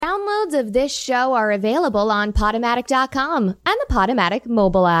Episodes of this show are available on Podomatic.com and the Podomatic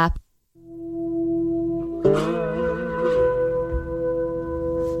mobile app.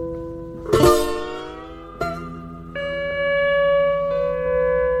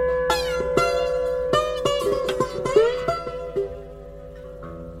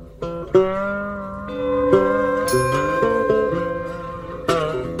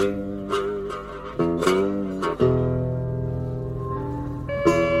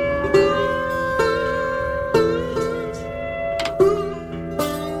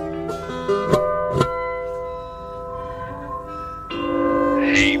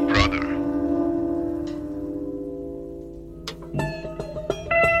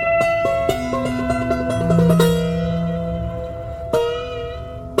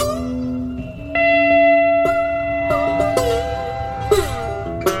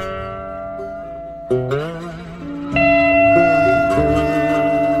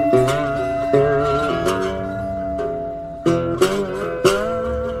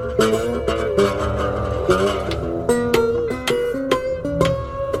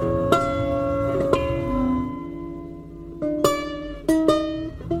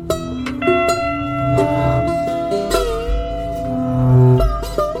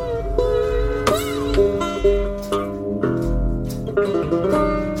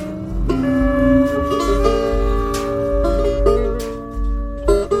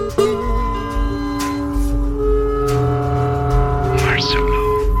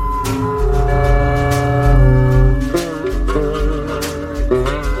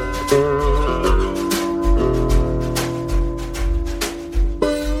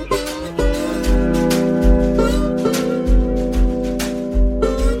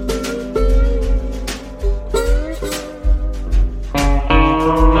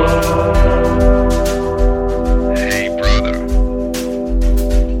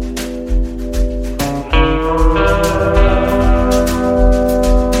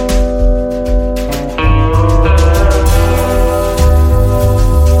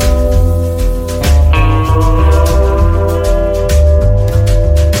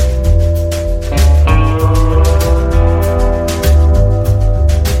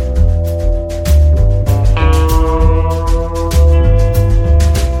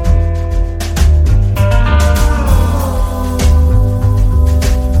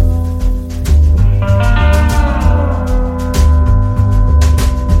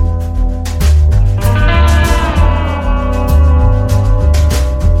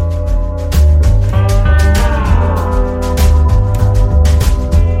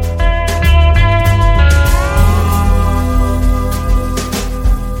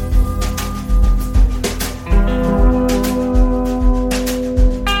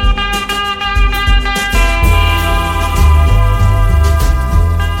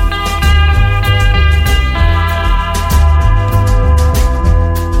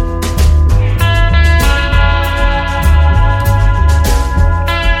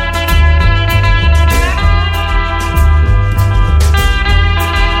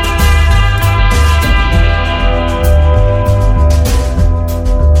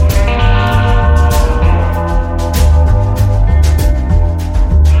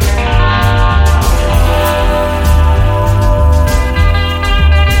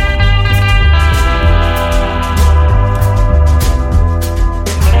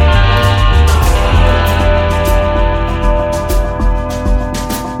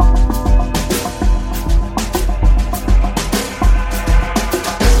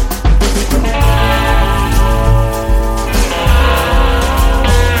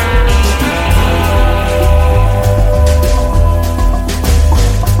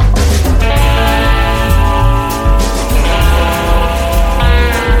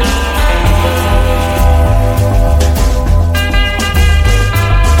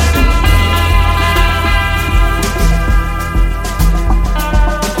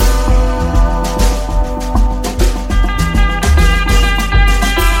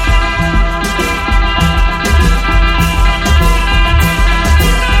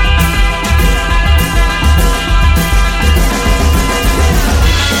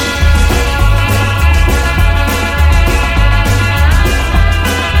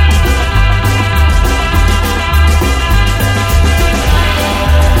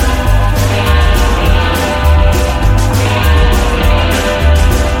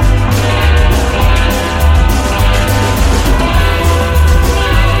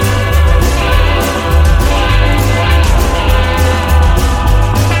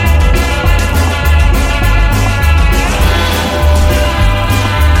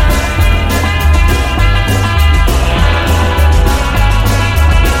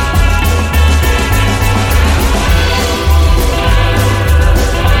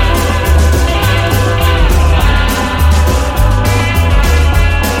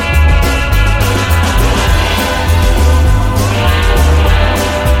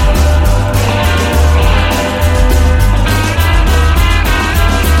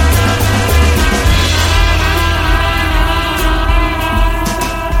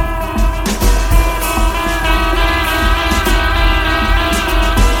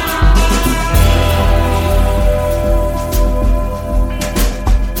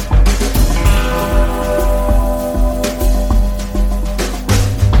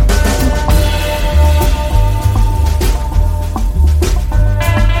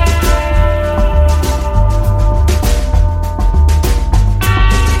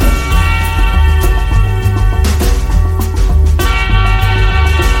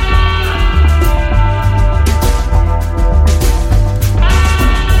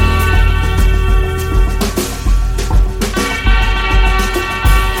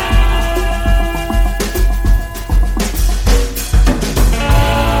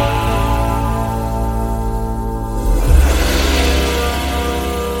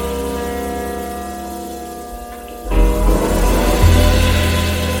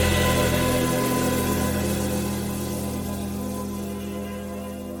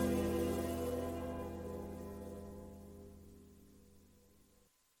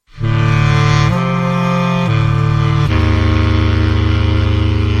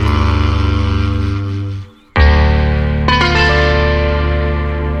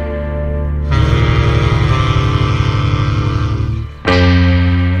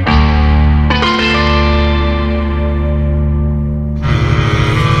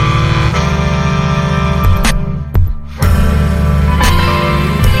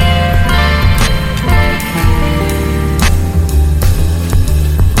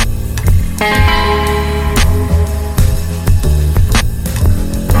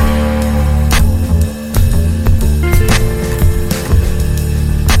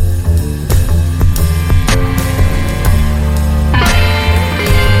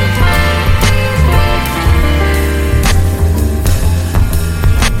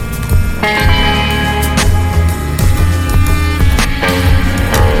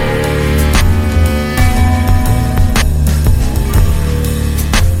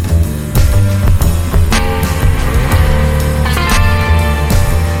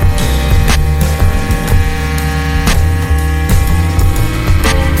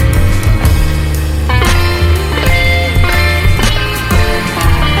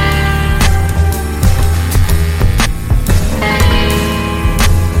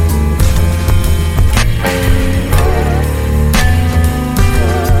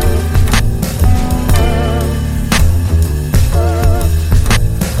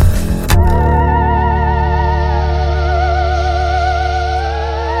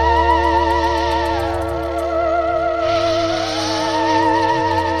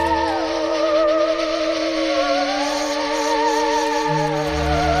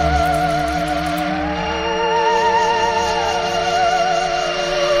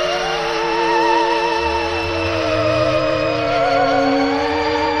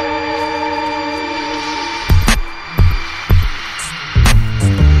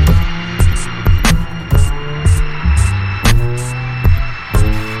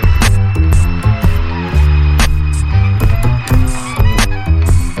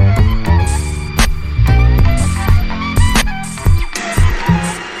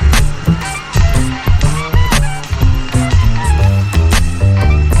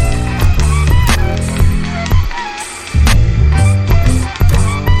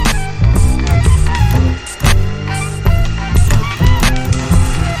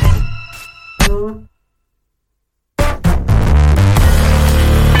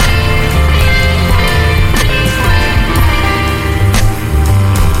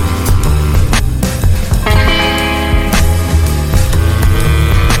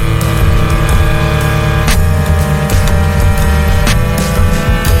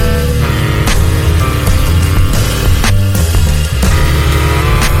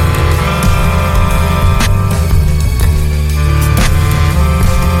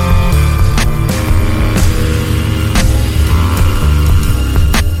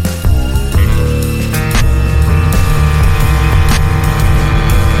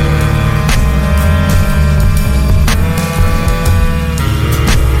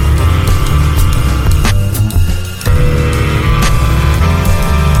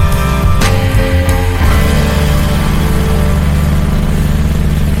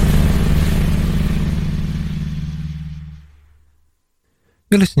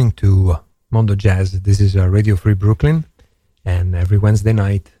 You're listening to Mondo Jazz. This is Radio Free Brooklyn, and every Wednesday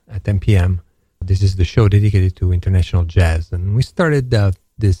night at 10 p.m., this is the show dedicated to international jazz. And we started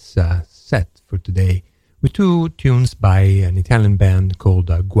this set for today with two tunes by an Italian band called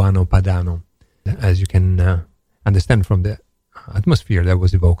Guano Padano. As you can understand from the atmosphere that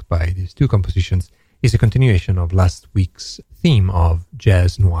was evoked by these two compositions, is a continuation of last week's theme of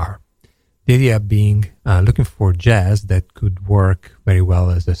jazz noir. The idea being looking for jazz that could work very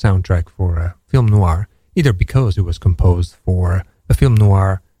well as a soundtrack for a film noir, either because it was composed for a film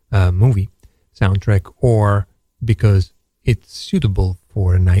noir movie soundtrack or because it's suitable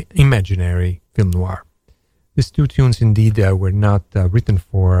for an imaginary film noir. These two tunes indeed were not written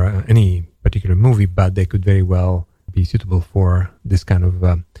for any particular movie, but they could very well be suitable for this kind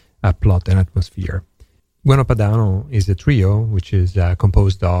of plot and atmosphere. Guano Padano is a trio which is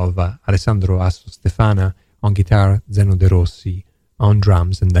composed of Alessandro Asso Stefana on guitar, Zeno De Rossi on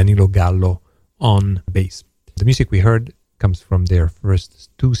drums, and Danilo Gallo on bass. The music we heard comes from their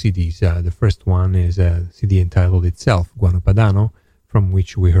first two CDs. The first one is a CD entitled itself, Guano Padano, from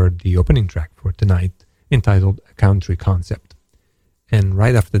which we heard the opening track for tonight, entitled A Country Concept. And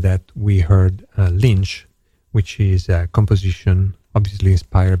right after that, we heard Lynch, which is a composition obviously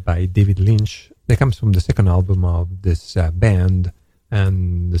inspired by David Lynch. That comes from the second album of this band,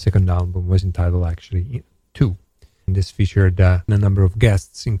 and the second album was entitled actually Two. And this featured a number of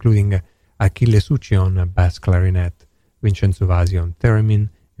guests, including Achille Succi on bass clarinet, Vincenzo Vasi on theremin,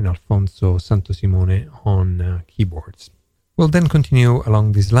 and Alfonso Santosimone on keyboards. We'll then continue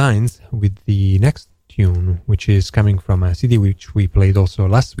along these lines with the next tune, which is coming from a CD which we played also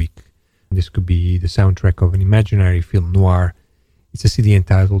last week. This could be the soundtrack of an imaginary film noir. It's a CD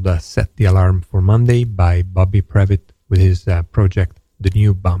entitled Set the Alarm for Monday by Bobby Previtt with his project The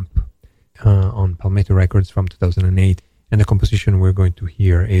New Bump on Palmetto Records from 2008. And the composition we're going to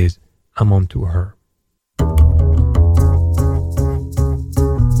hear is I'm On To Her.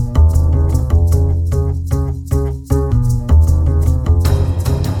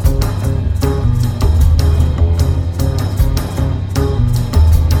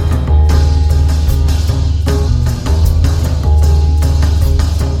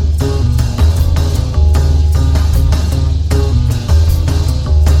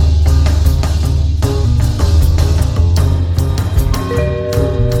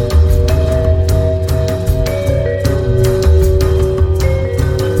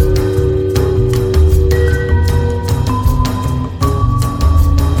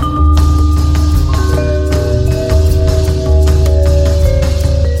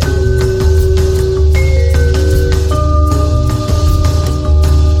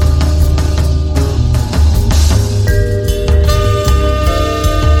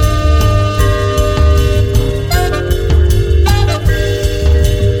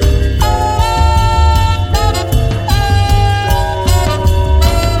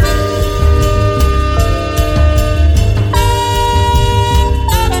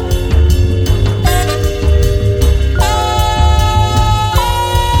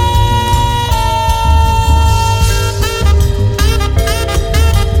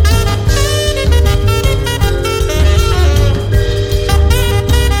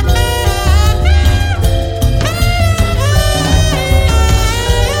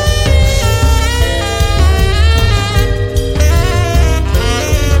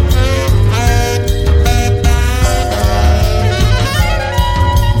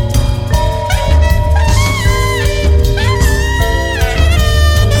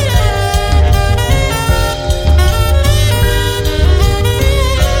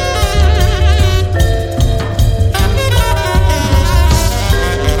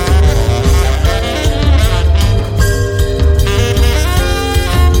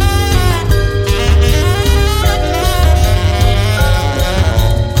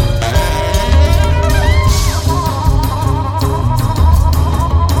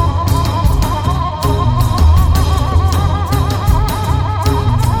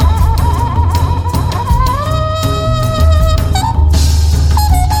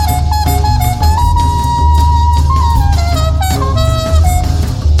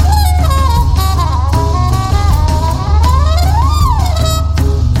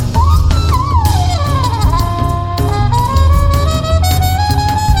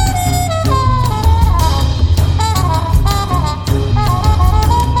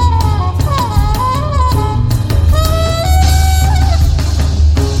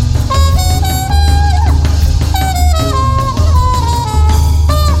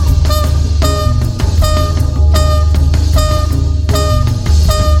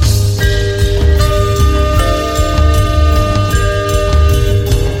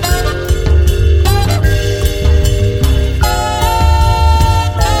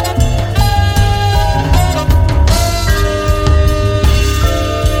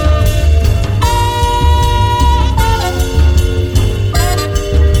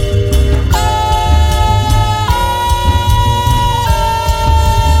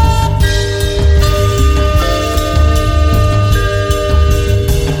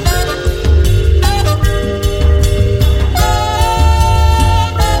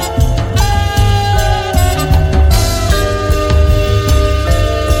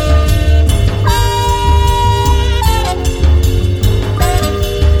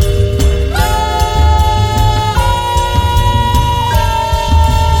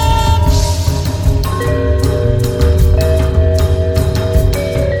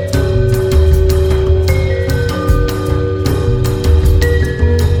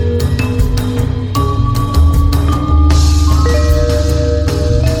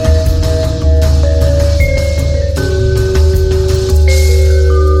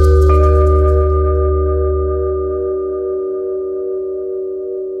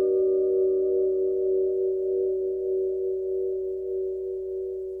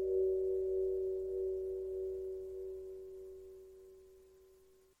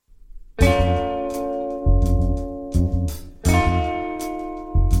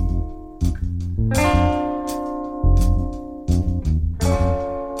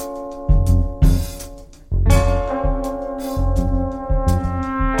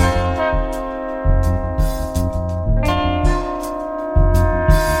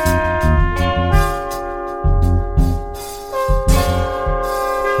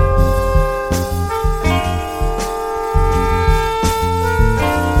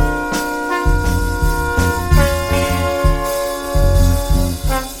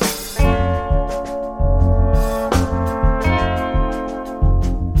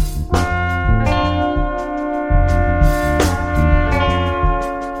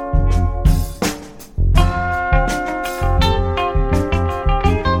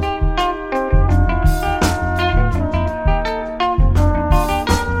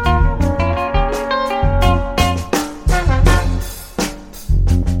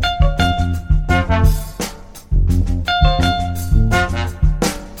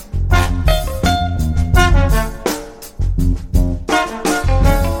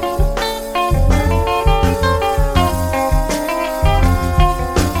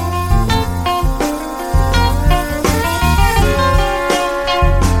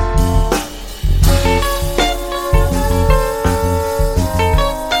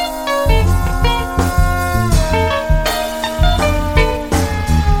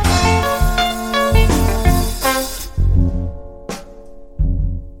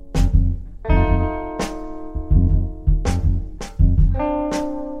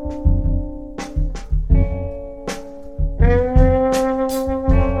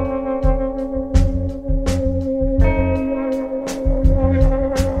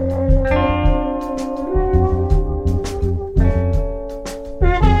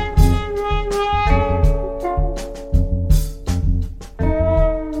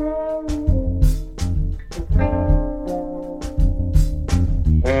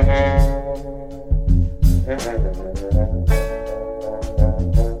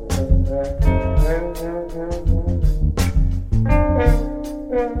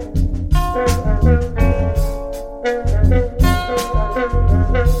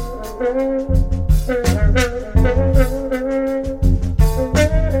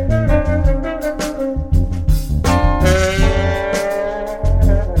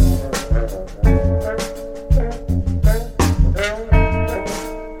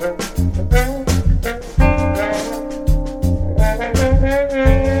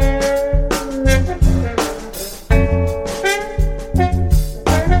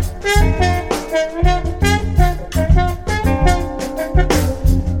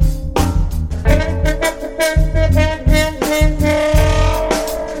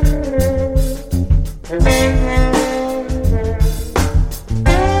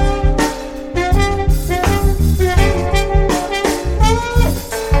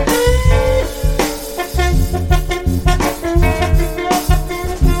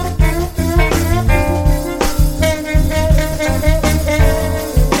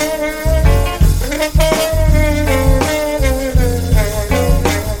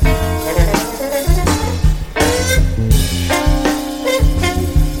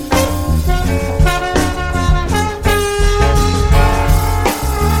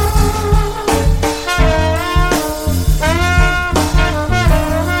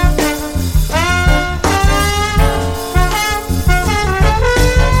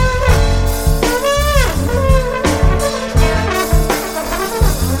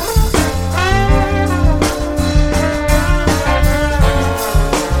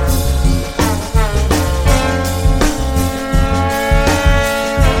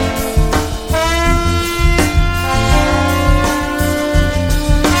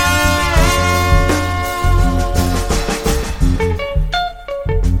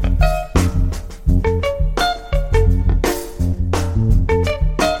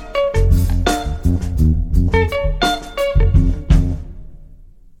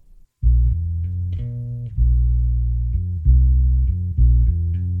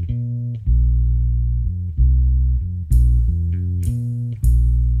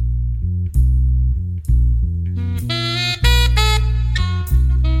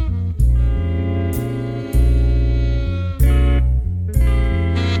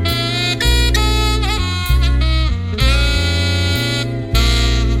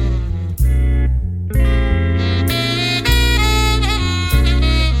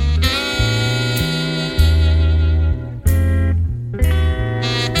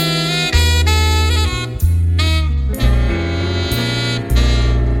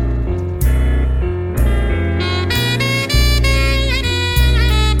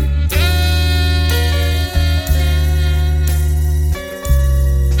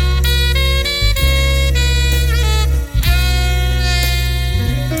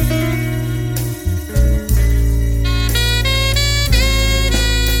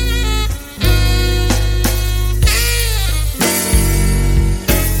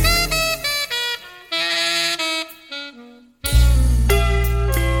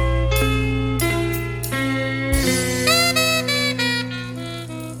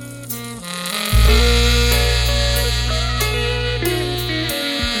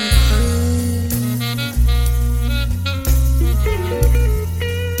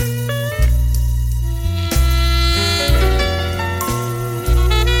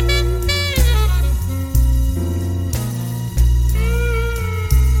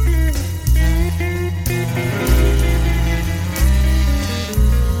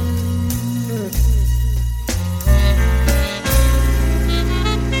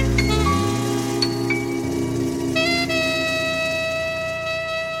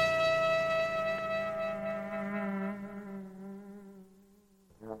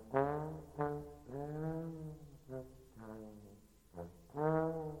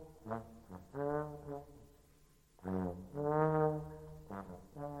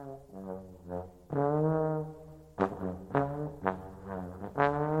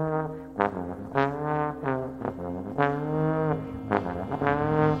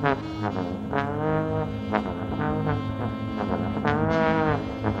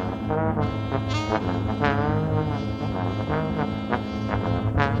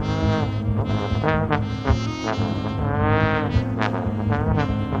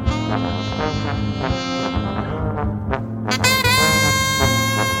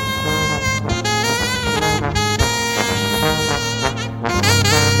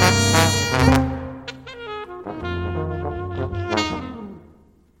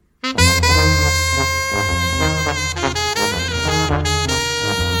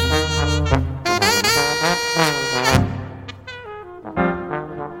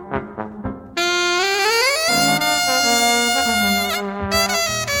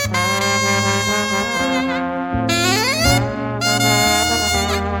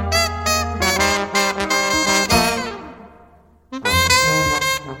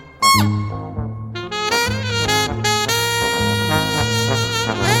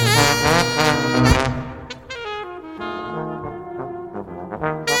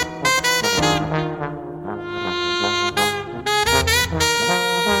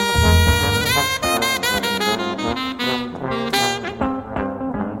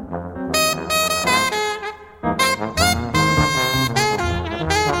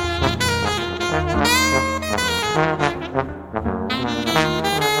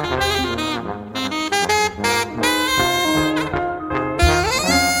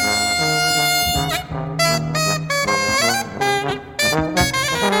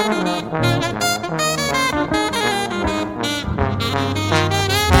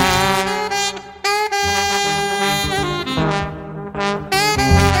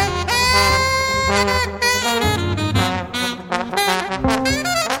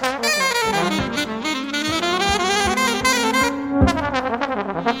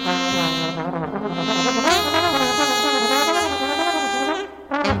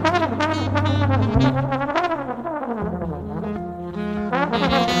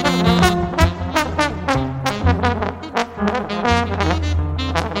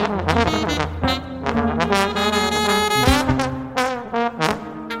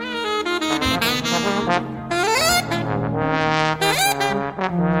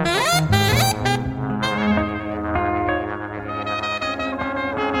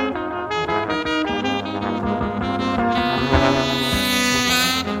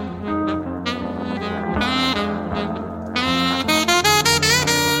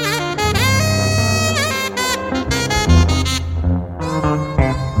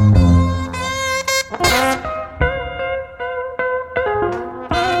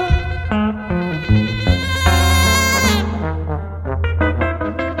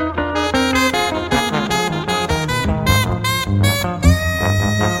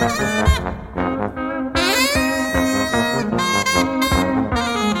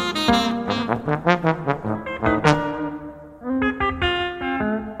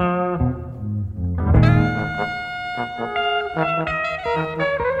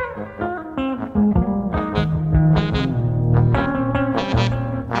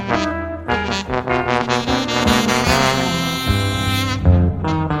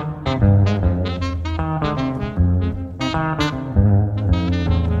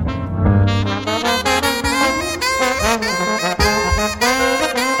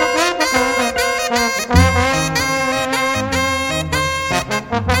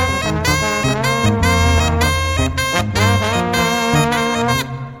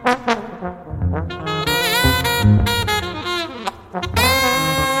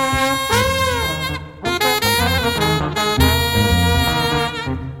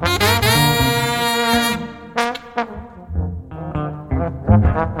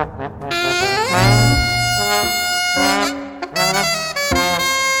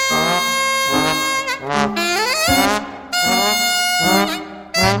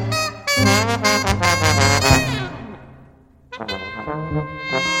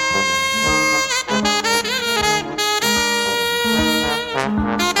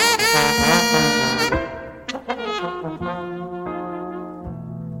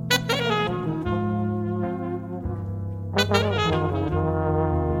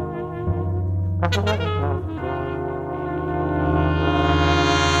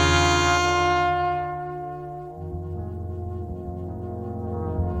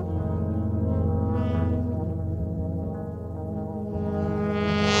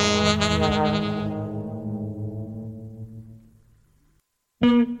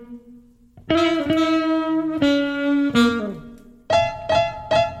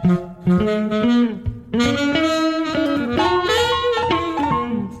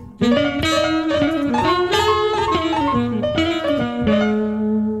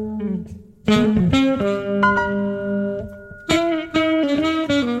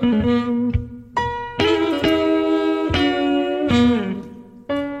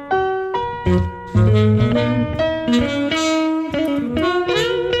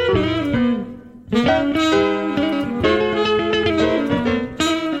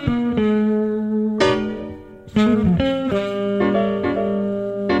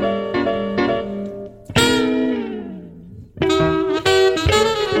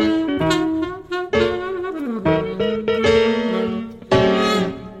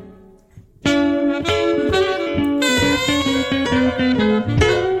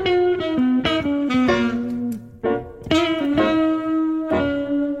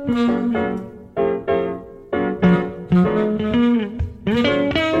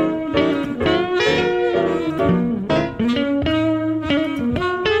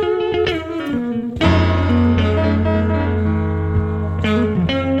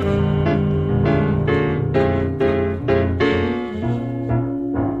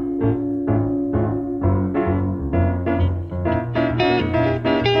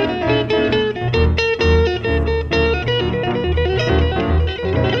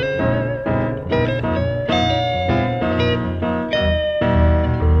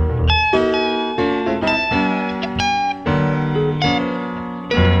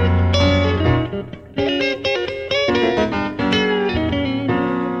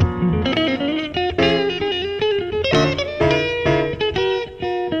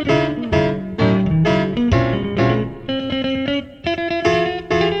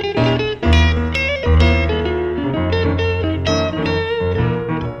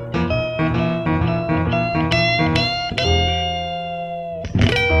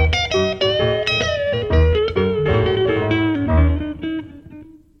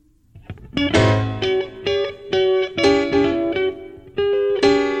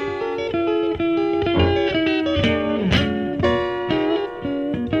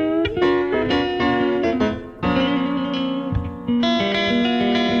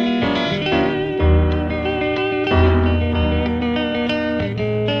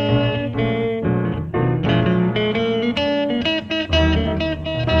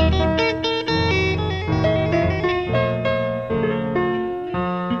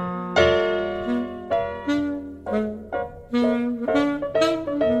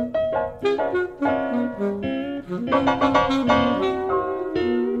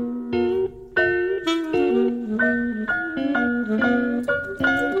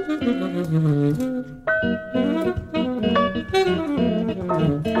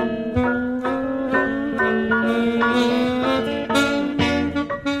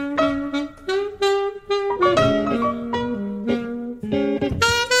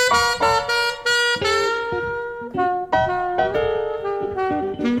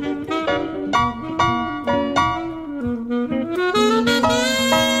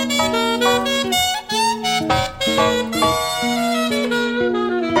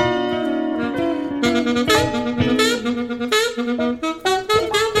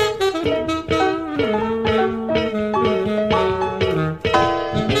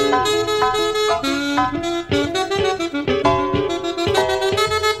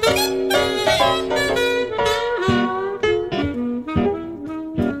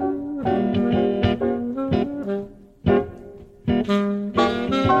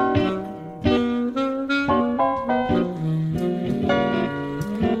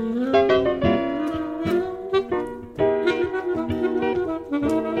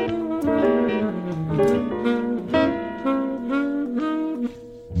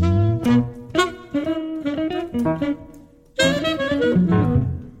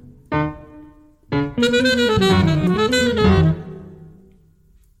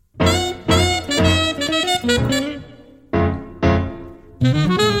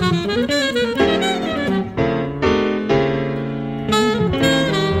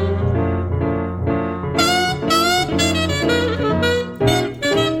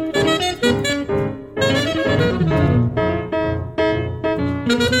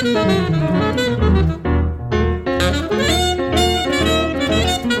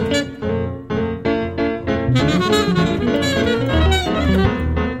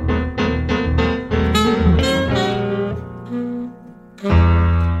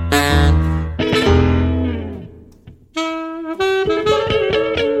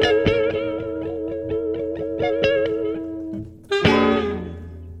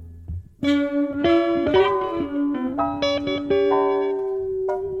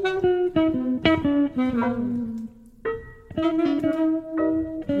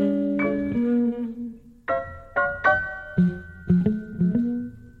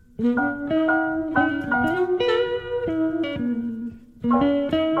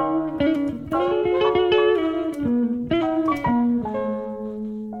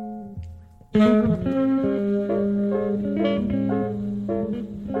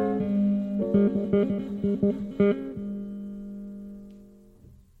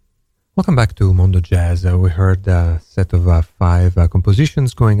 Welcome back to Mondo Jazz. We heard a set of 5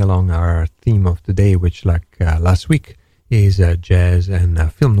 compositions going along our theme of today, which, like last week, is jazz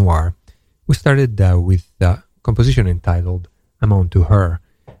and film noir. We started with a composition entitled I'm On To Her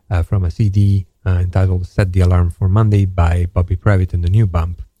from a CD entitled Set the Alarm for Monday by Bobby Previtt and the New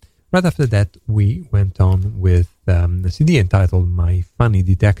Bump. Right after that, we went on with a CD entitled My Funny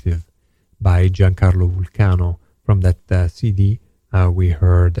Detective by Giancarlo Vulcano. From that CD, we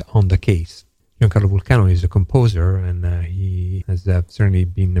heard On the Case. Giancarlo Vulcano is a composer, and he has certainly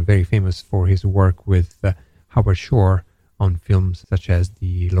been very famous for his work with Howard Shore on films such as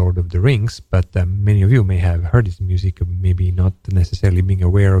The Lord of the Rings, but many of you may have heard his music, maybe not necessarily being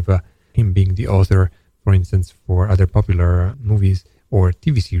aware of him being the author, for instance, for other popular movies or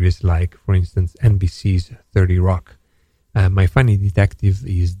TV series like, for instance, NBC's 30 Rock. My Funny Detective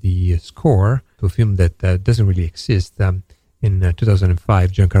is the score to a film that doesn't really exist. In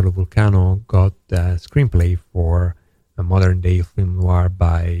 2005, Giancarlo Vulcano got a screenplay for a modern-day film noir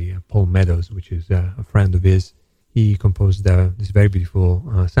by Paul Meadows, which is a friend of his. He composed this very beautiful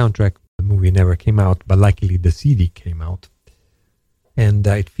soundtrack. The movie never came out, but luckily the CD came out. And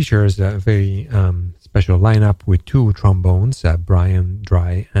it features a very special lineup with 2 trombones, Brian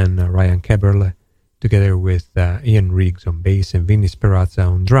Dry and Ryan Keberle, together with Ian Riggs on bass and Vinny Sperazza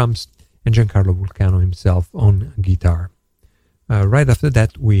on drums, and Giancarlo Vulcano himself on guitar. Right after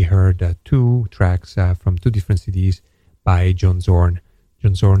that, we heard 2 tracks from 2 different CDs by John Zorn.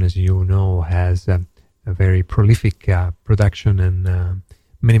 John Zorn, as you know, has a very prolific production and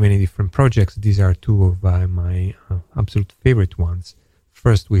many, many different projects. These are 2 of my absolute favorite ones.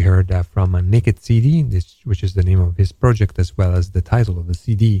 First, we heard from a Naked CD, which is the name of his project, as well as the title of the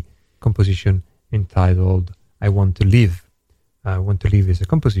CD, composition entitled I Want to Live. I Want to Live is a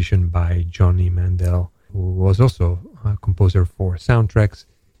composition by Johnny Mandel, who was also a composer for soundtracks.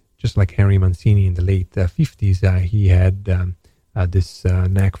 Just like Henry Mancini in the late 50s, he had this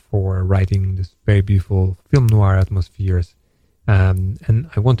knack for writing this very beautiful film noir atmospheres. And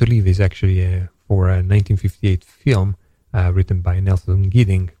I Want to Live is actually for a 1958 film written by Nelson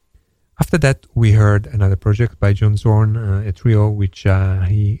Gidding. After that, we heard another project by John Zorn, a trio which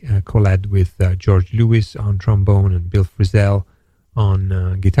he collabed with George Lewis on trombone and Bill Frisell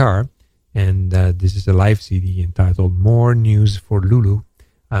on guitar. And this is a live CD entitled More News for Lulu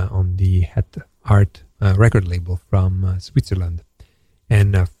on the Het Art record label from Switzerland.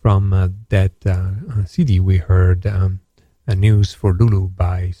 And from that CD, we heard a News for Lulu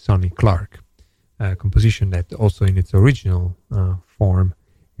by Sonny Clark, a composition that also in its original form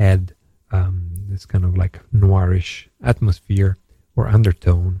had this kind of like noirish atmosphere or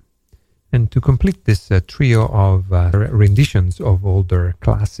undertone. And to complete this trio of renditions of older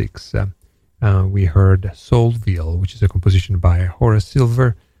classics, we heard Soulville, which is a composition by Horace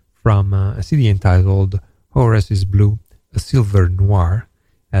Silver from a CD entitled Horace is Blue, a Silver Noir.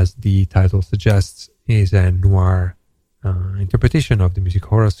 As the title suggests, is a noir interpretation of the music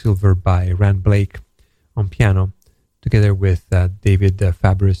Horace Silver by Rand Blake on piano, together with David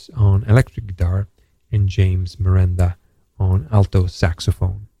Fabris on electric guitar and James Miranda on alto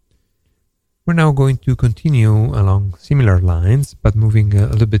saxophone. We're now going to continue along similar lines, but moving a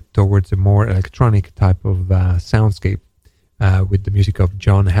little bit towards a more electronic type of soundscape with the music of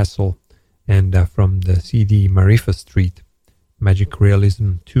John Hassel, and from the CD Marifa Street, Magic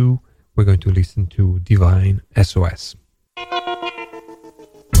Realism 2, we're going to listen to Divine SOS.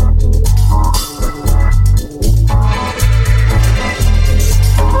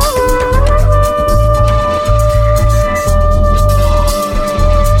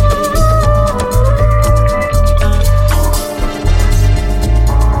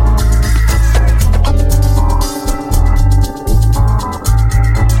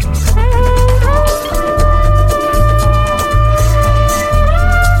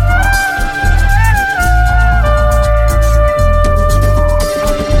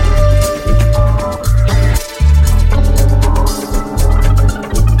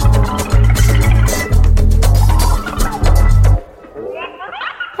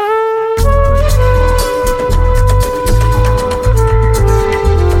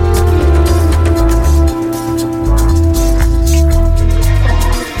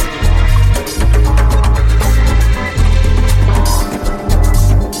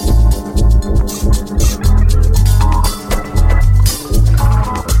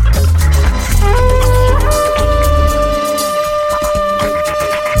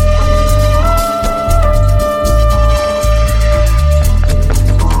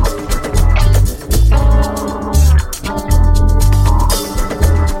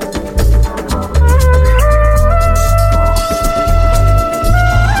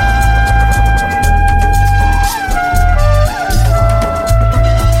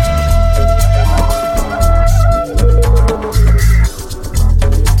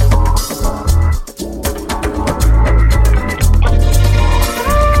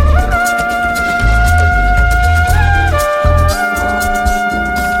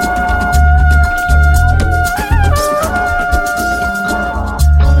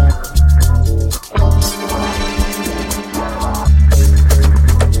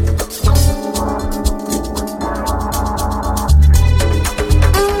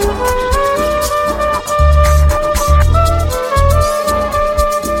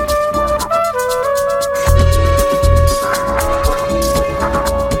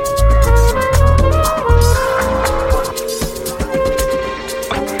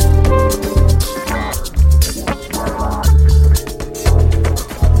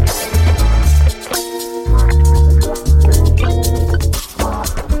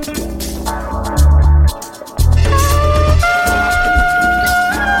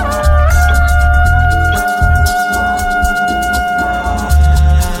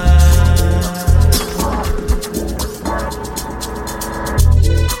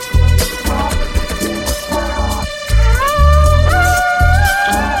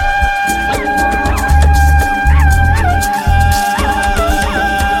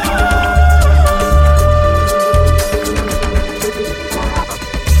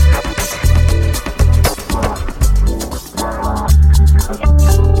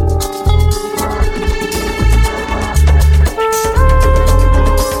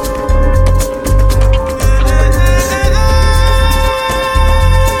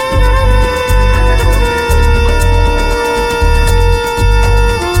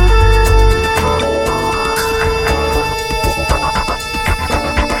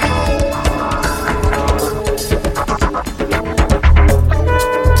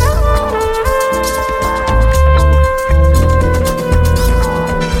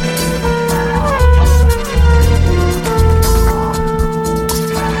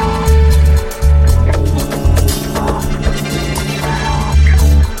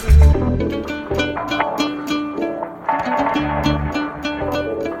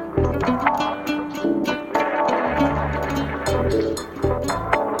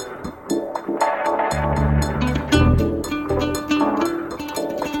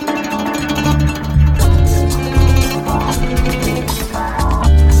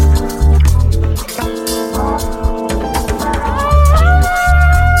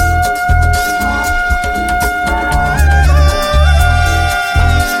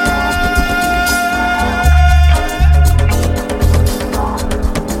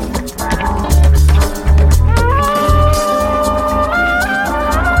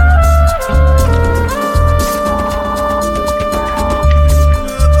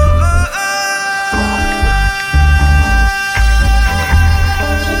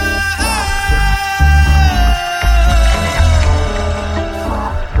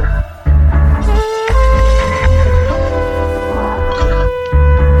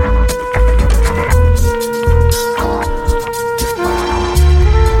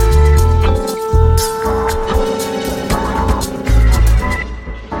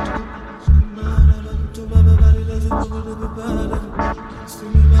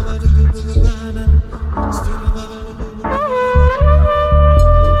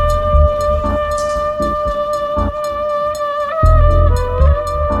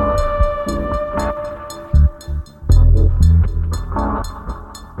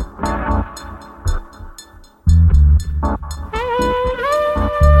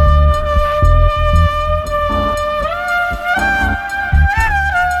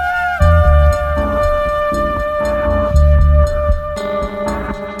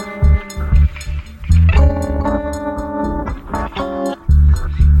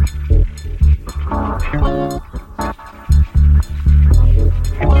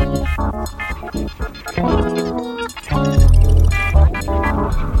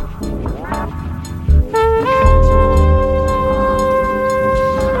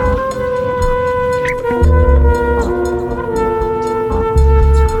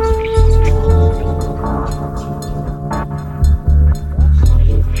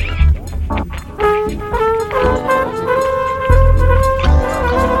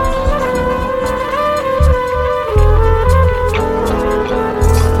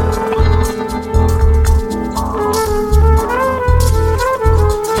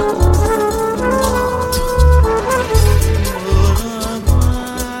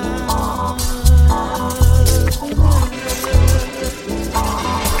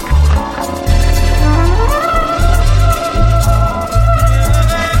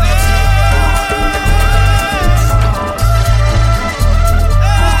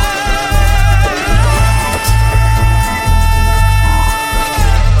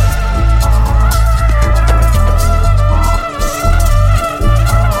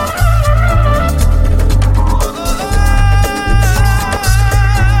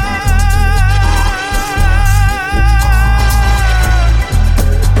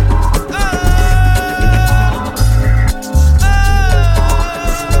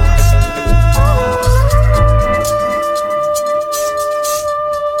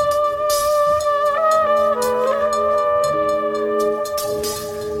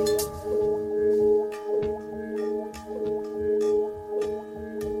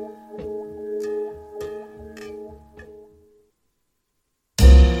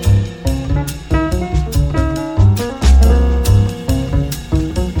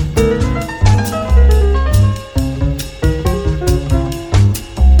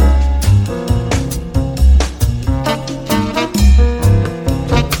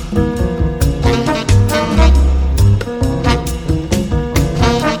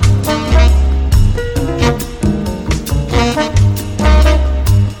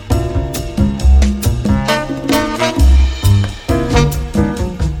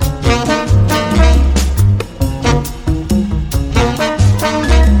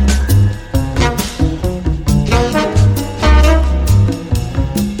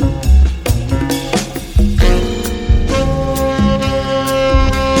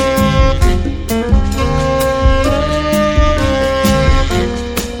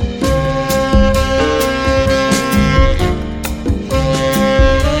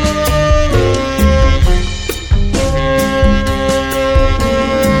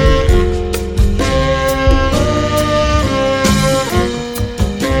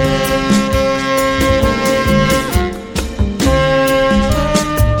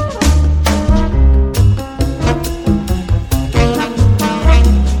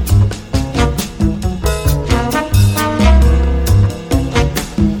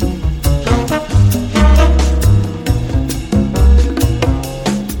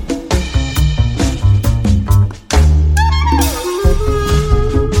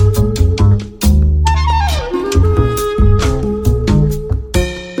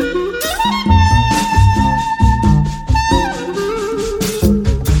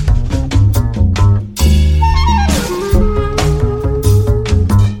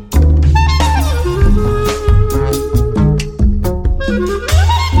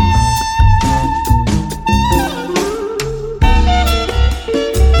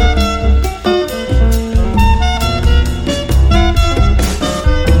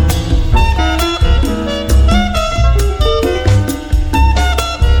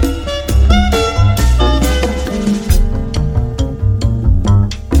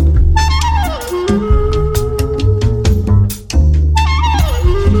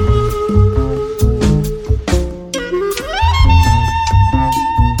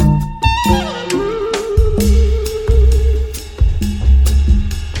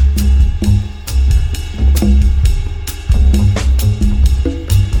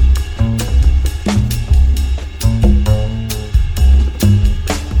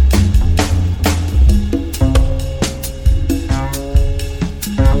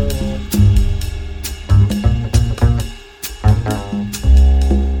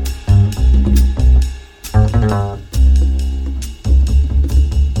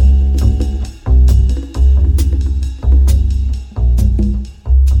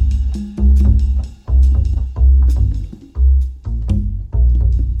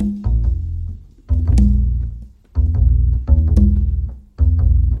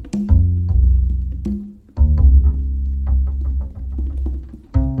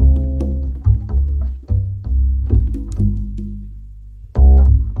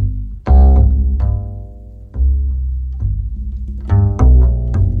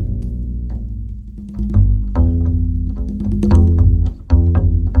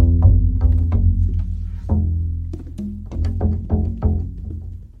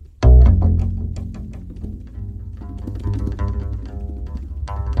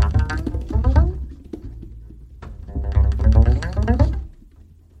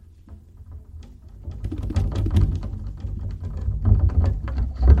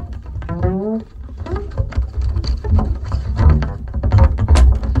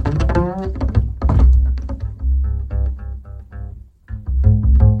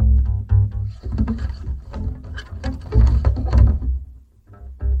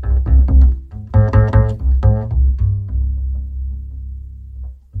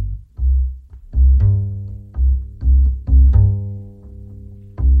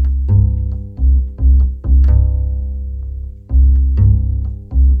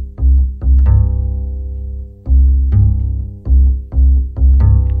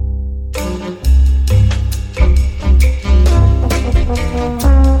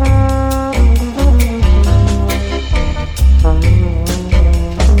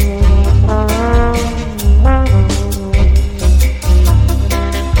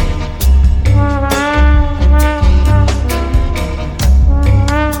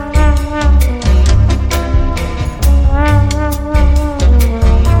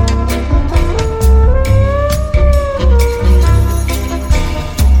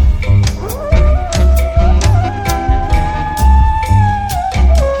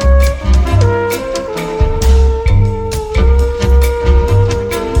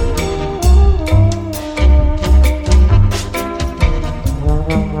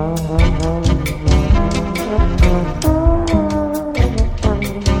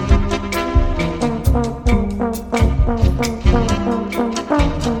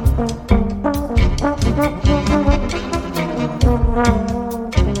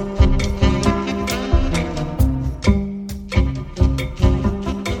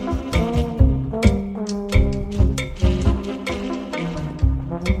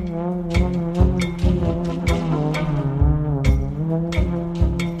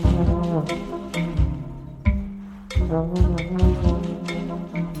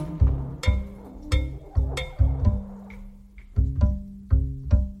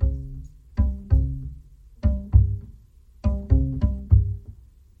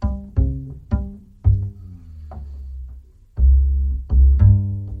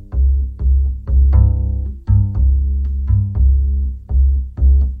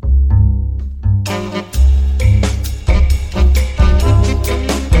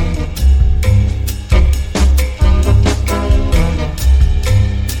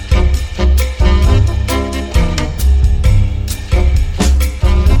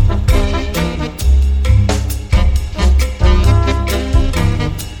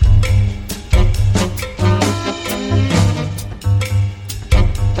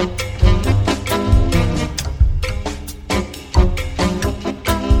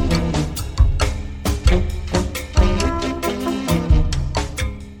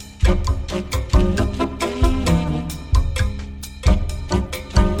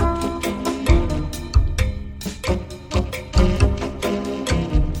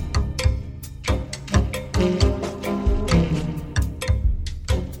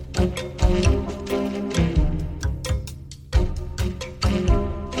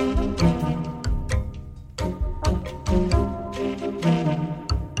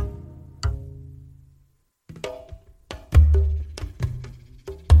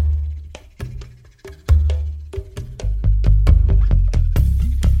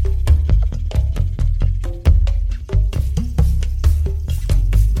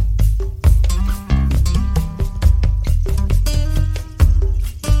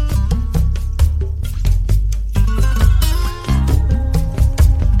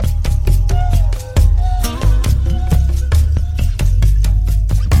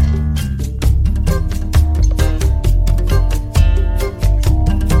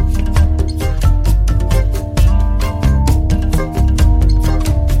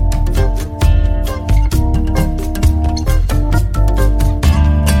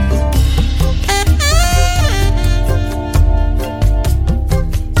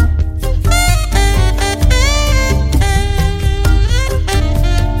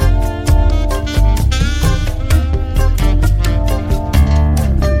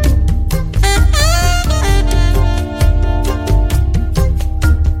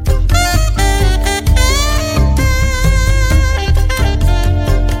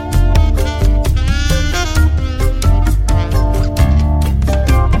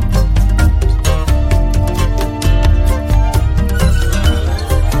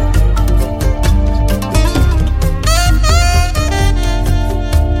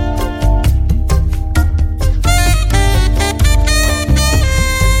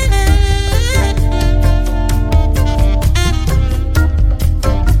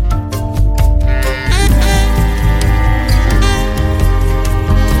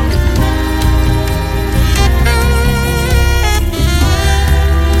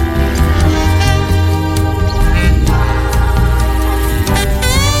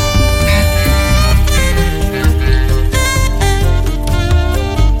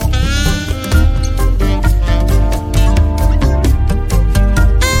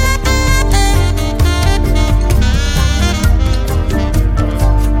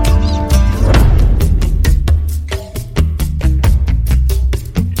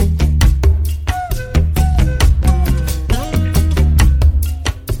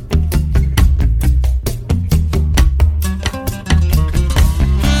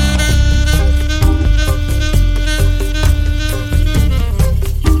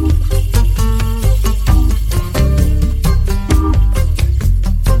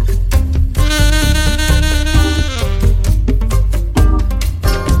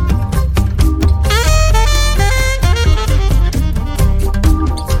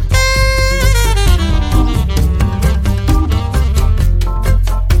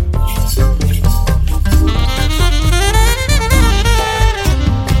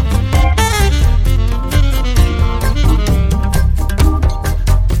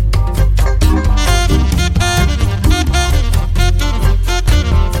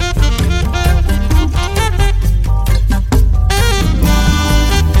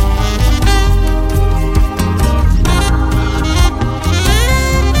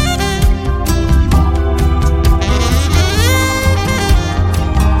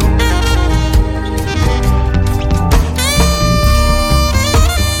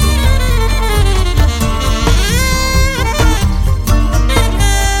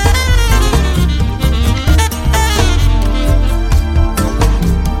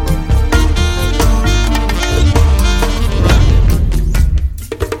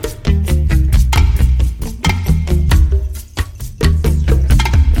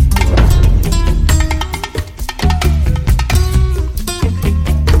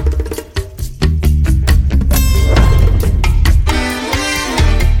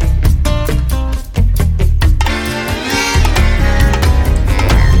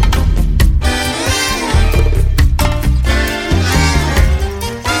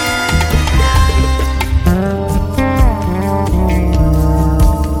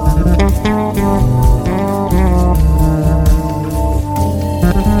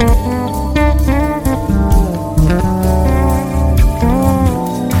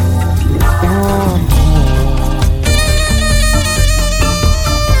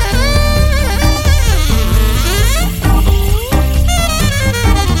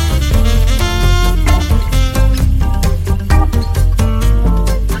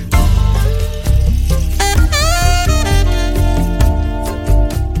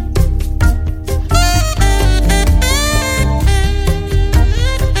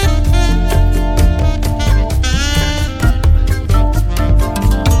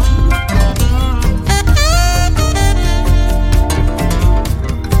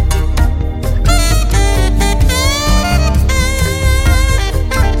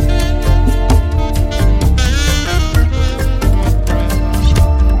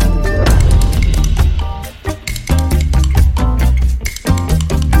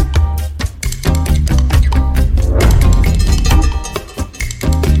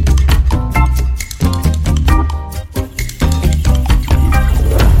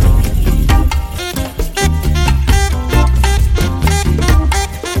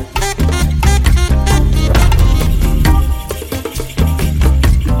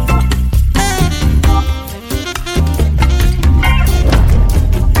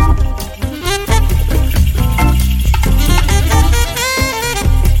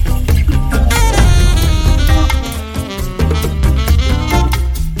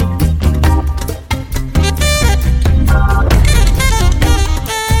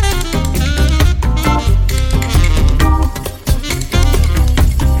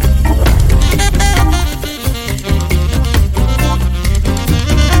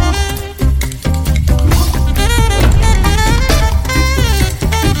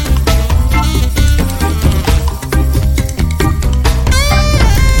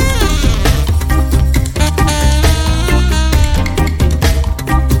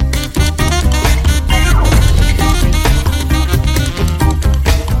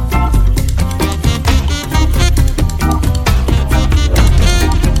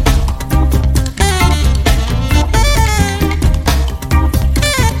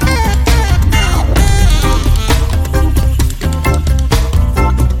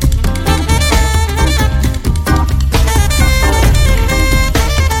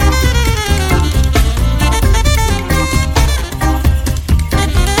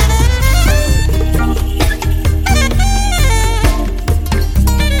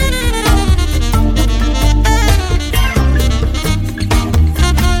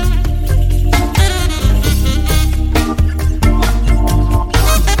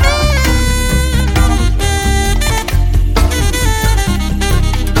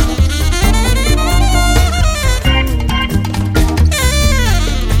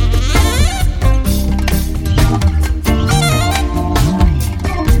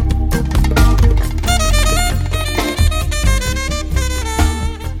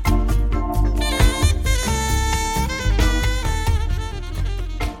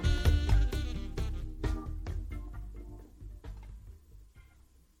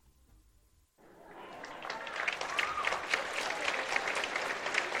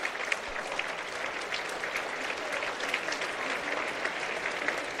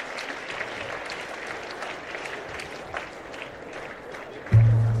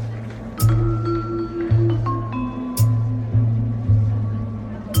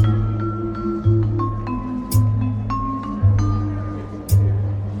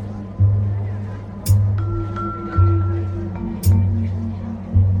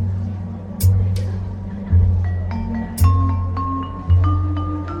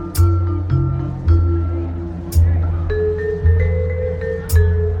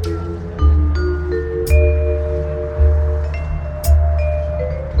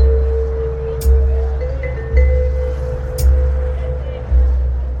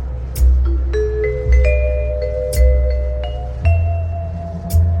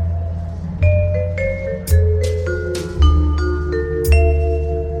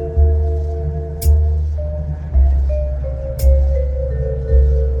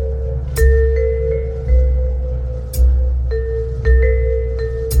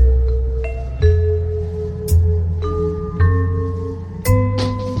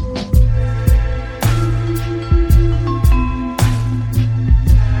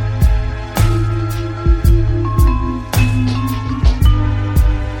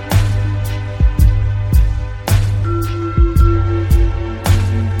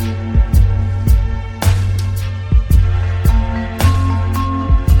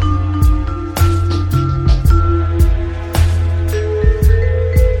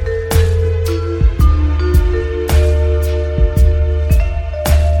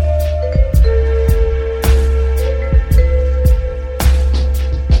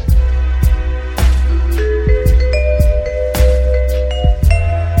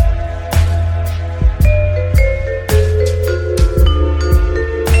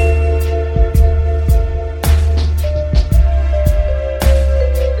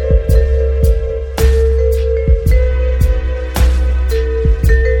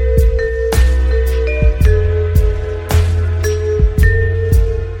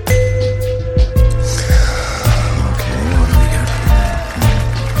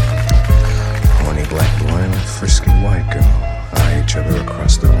 each other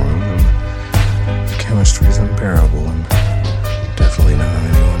across the room, and the chemistry is unbearable and definitely not on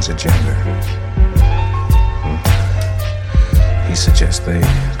anyone's agenda. He suggests they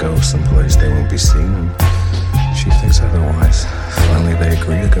go someplace they won't be seen, and she thinks otherwise. Finally, they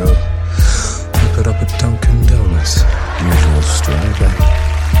agree to go look it up at Dunkin' Donuts. Usual story, they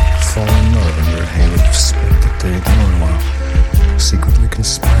fall in love under a hail of spit that they ignore while secretly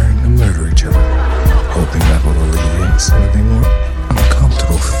conspiring to murder each other, hoping that will alleviate some of the more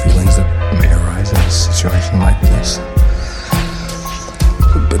uncomfortable feelings that may arise in a situation like this.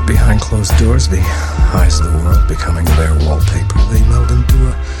 But behind closed doors, the eyes of the world becoming their wallpaper, they meld into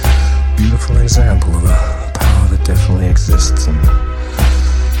a beautiful example of a power that definitely exists and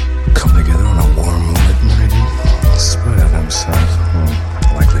come together on a warm moonlit night in spite of themselves.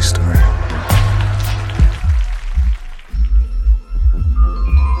 Likely story.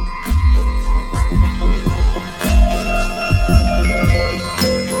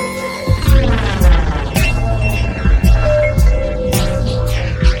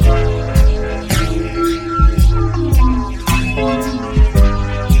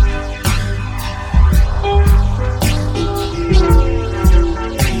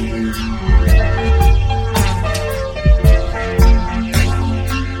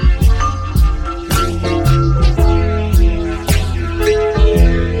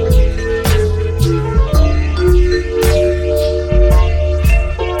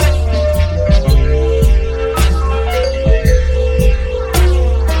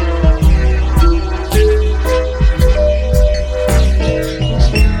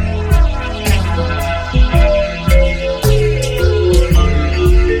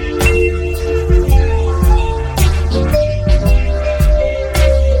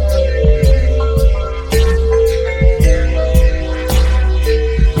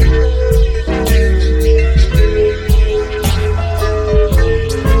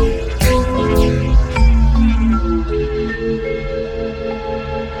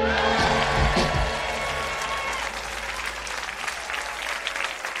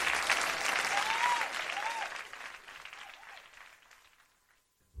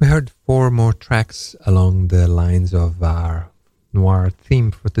 We heard 4 more tracks along the lines of our noir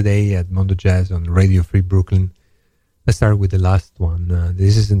theme for today at Mondo Jazz on Radio Free Brooklyn. Let's start with the last one.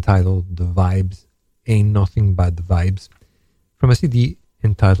 This is entitled The Vibes Ain't Nothing But The Vibes, from a CD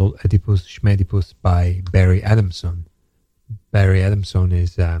entitled Oedipus Schmedipus by Barry Adamson. Barry Adamson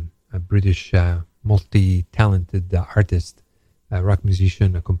is a British multi-talented artist, a rock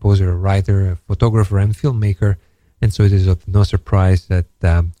musician, a composer, a writer, a photographer, and filmmaker. And so it is of no surprise that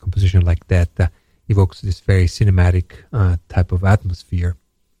composition like that evokes this very cinematic type of atmosphere.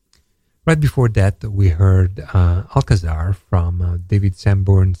 Right before that, we heard Alcazar from David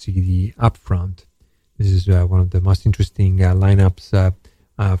Sanborn's CD Upfront. This is one of the most interesting lineups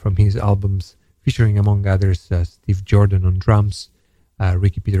from his albums, featuring, among others, Steve Jordan on drums,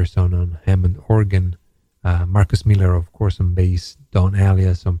 Ricky Peterson on Hammond organ, Marcus Miller, of course, on bass, Don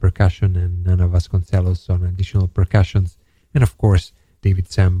Alias on percussion, and Nana Vasconcelos on additional percussions, and of course,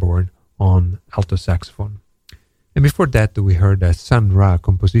 David Sanborn on alto saxophone. And before that, we heard a Sun Ra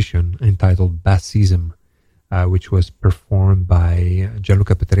composition entitled Bassism, which was performed by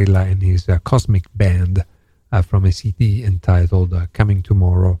Gianluca Petrella and his Cosmic Band from a CD entitled Coming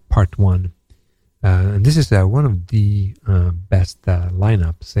Tomorrow Part 1. And this is one of the best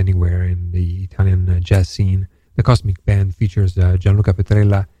lineups anywhere in the Italian jazz scene. The Cosmic Band features Gianluca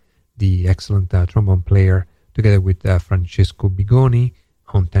Petrella, the excellent trombone player, together with Francesco Bigoni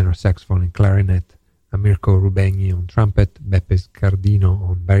on tenor saxophone and clarinet, Mirko Rubegni on trumpet, Beppe Scardino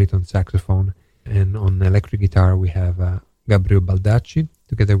on baritone saxophone, and on electric guitar we have Gabriele Baldacci,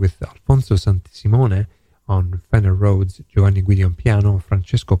 together with Alfonso Santisimone on Fender Rhodes, Giovanni Guidi on piano,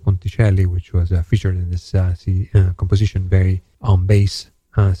 Francesco Ponticelli, which was featured in this composition, very on bass,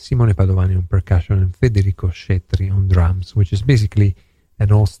 Simone Padovani on percussion, and Federico Scetri on drums, which is basically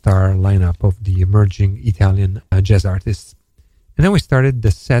an all-star lineup of the emerging Italian jazz artists. And then we started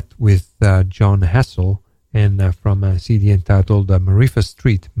the set with John Hassell, and from a CD entitled Marifa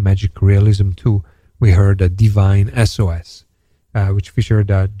Street Magic Realism 2, we heard Divine SOS, which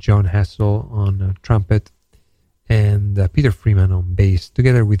featured John Hassell on trumpet and Peter Freeman on bass,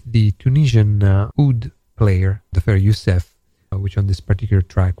 together with the Tunisian oud player, Dafer Youssef, which on this particular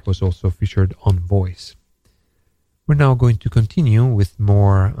track was also featured on voice. We're now going to continue with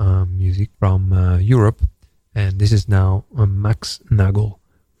more music from Europe, and this is now Max Nagel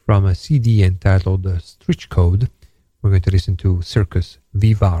from a CD entitled Stretch Code. We're going to listen to Circus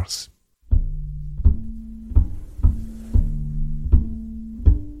Vivars.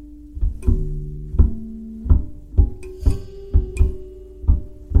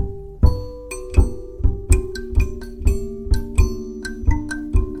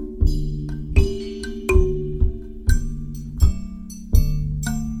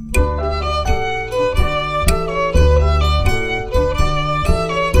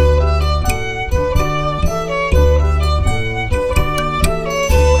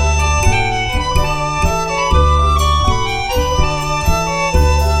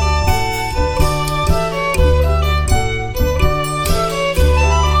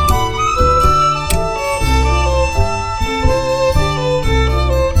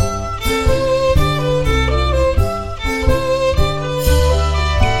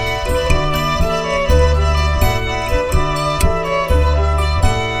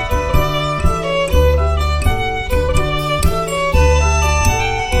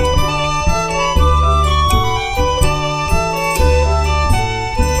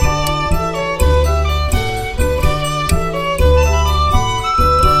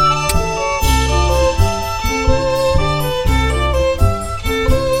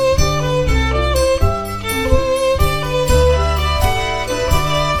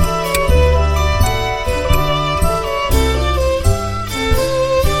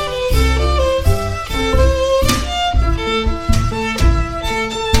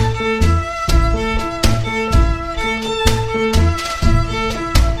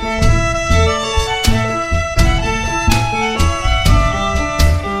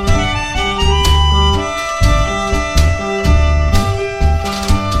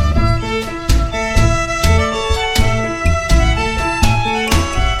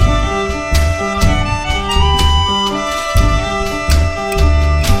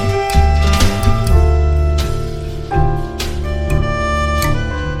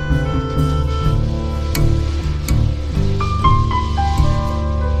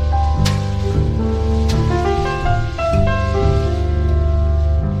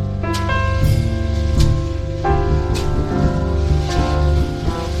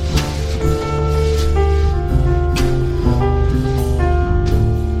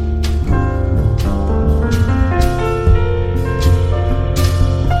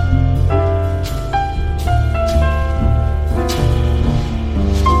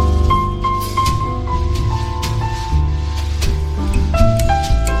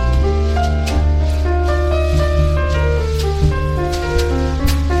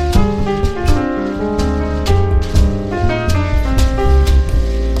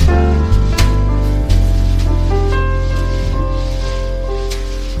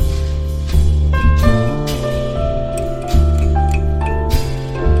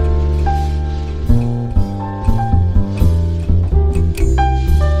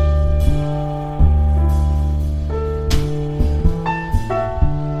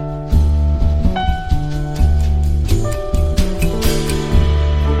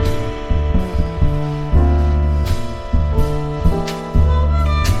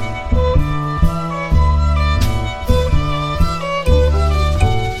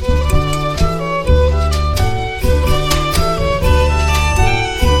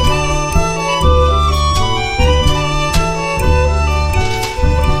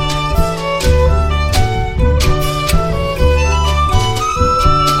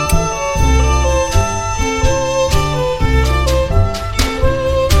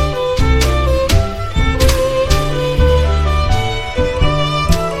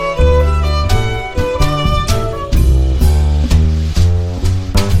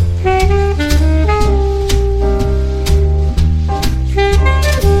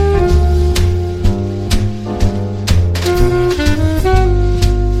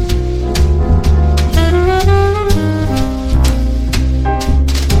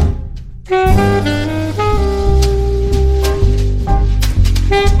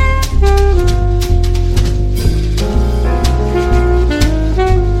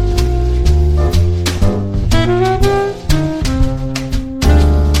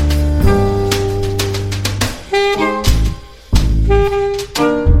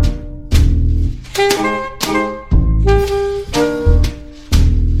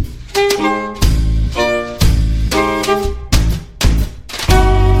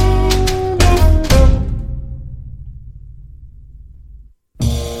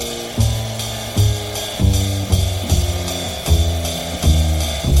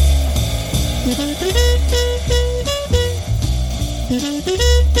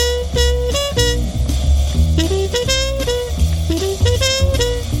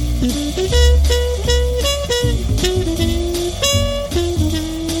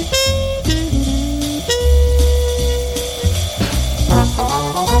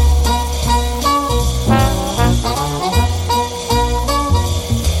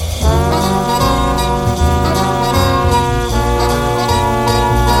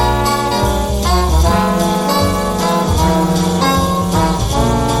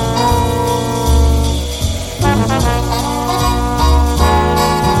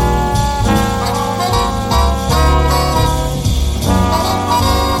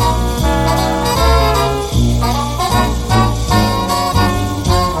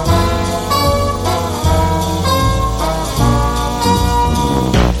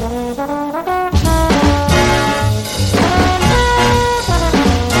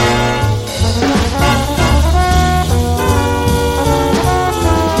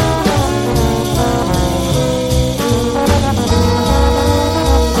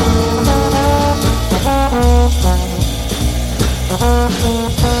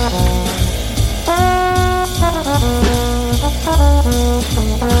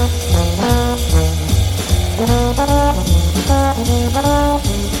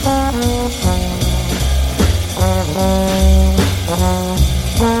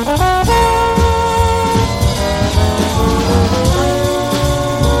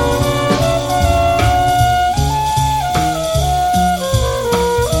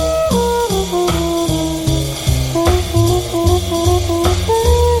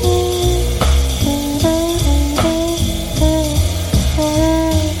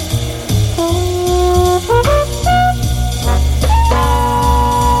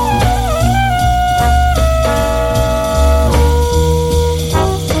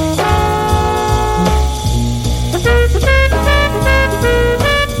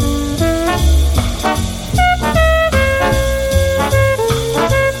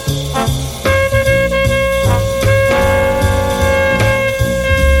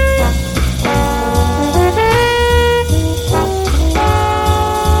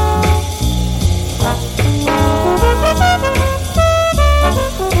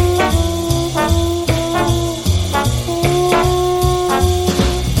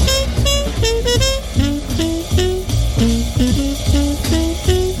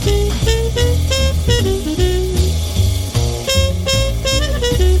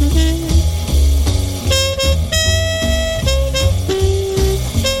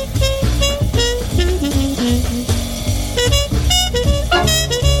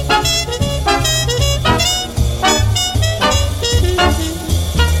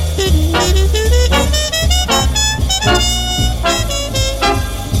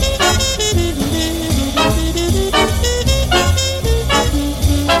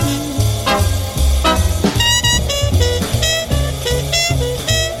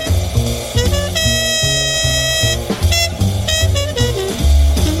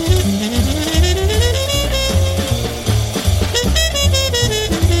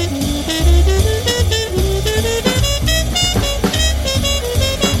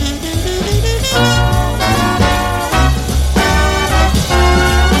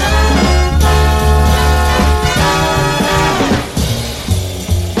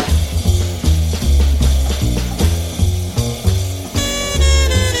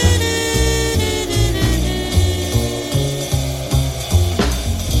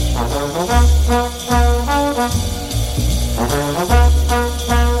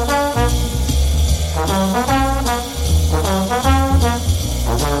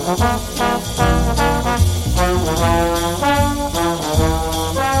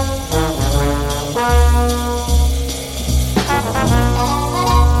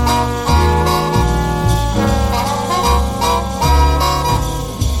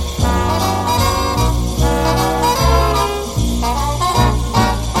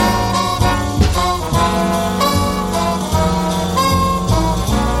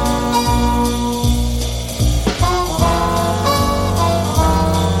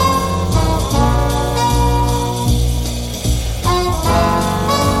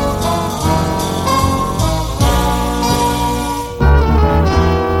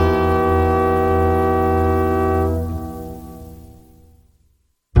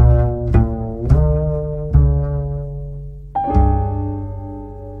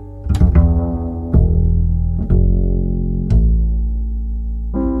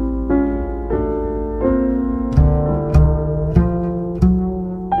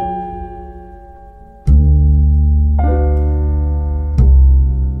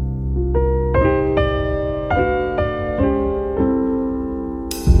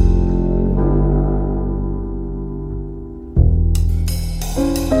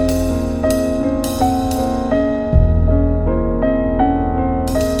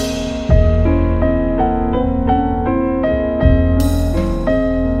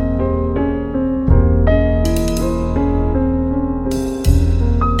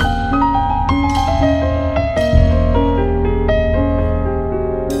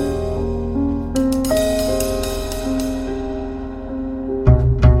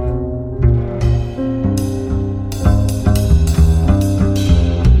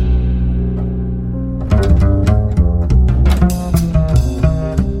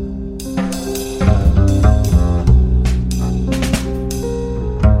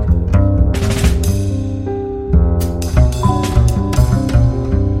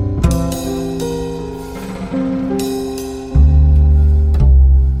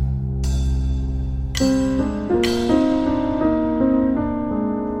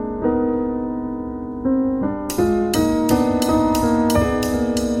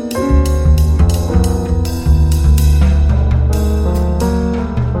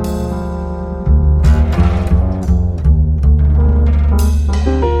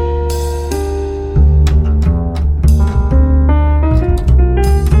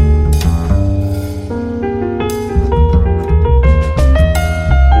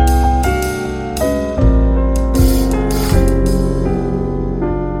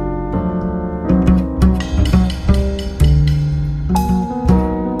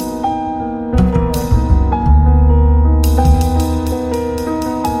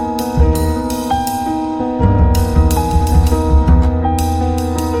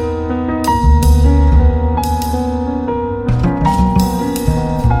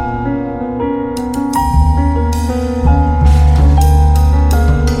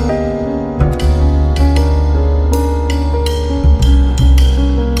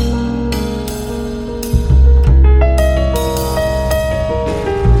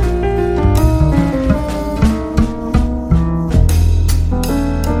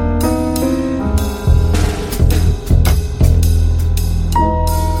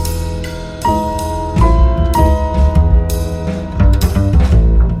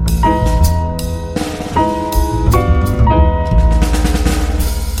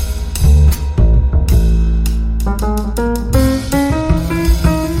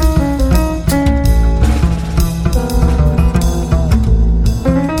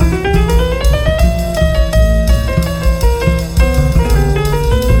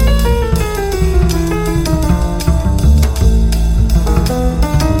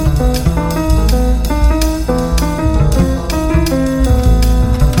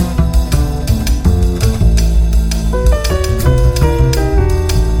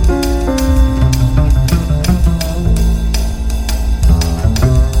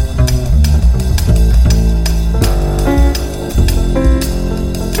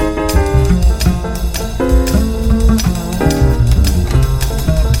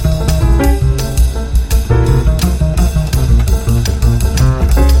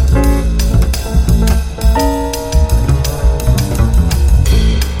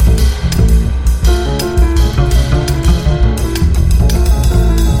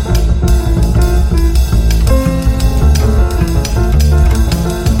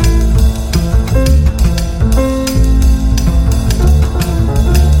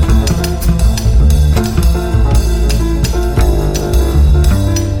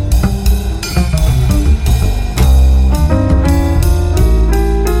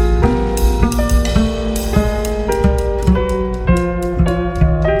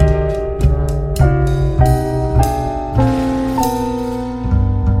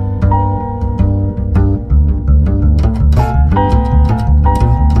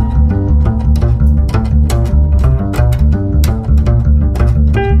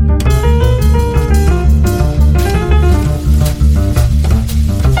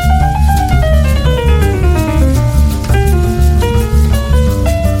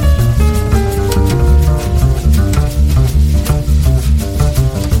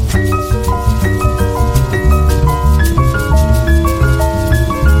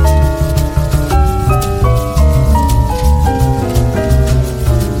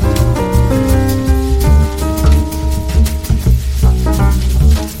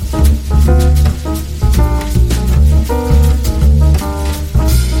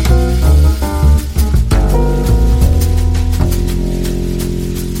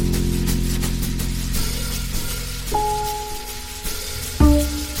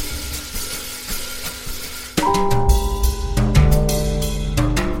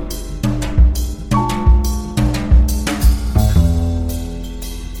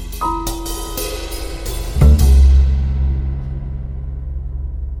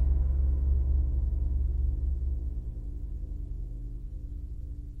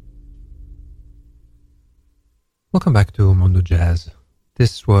 Welcome back to Mondo Jazz.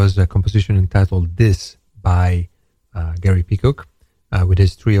 This was a composition entitled This by Gary Peacock with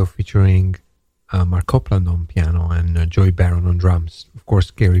his trio featuring Mark Copland on piano and Joey Baron on drums. Of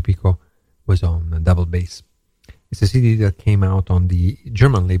course, Gary Peacock was on double bass. It's a CD that came out on the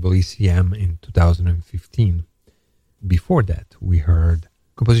German label ECM in 2015. Before that, we heard a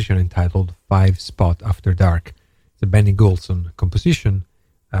composition entitled 5 Spot After Dark. It's a Benny Golson composition,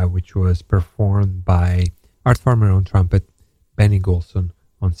 which was performed by Art Farmer on trumpet, Benny Golson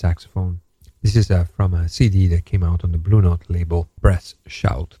on saxophone. This is from a CD that came out on the Blue Note label, Brass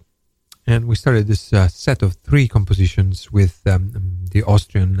Shout. And we started this set of 3 compositions with the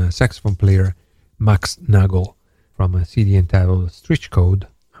Austrian saxophone player Max Nagel from a CD entitled Stritch Code.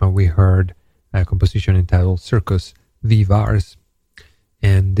 We heard a composition entitled Circus Vivars,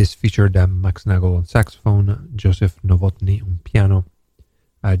 and this featured Max Nagel on saxophone, Joseph Novotny on piano,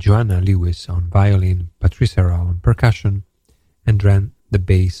 Joanna Lewis on violin, Patrice Rao on percussion, and ran the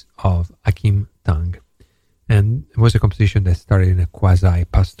bass of Hakim Tang. And it was a composition that started in a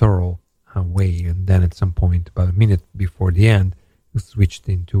quasi-pastoral way, and then at some point, about a minute before the end, it switched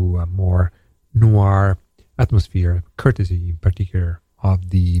into a more noir atmosphere, courtesy in particular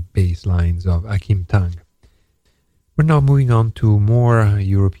of the bass lines of Hakim Tang. We're now moving on to more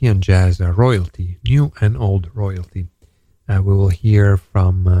European jazz royalty, new and old royalty. We will hear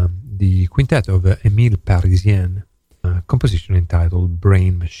from the quintet of Émile Parisien, a composition entitled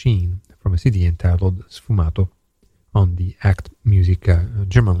Brain Machine from a CD entitled Sfumato on the Act Music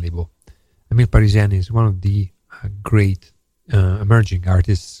German label. Émile Parisien is one of the great emerging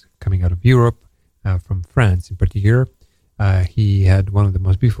artists coming out of Europe, from France in particular. He had one of the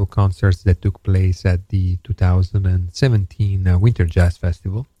most beautiful concerts that took place at the 2017 Winter Jazz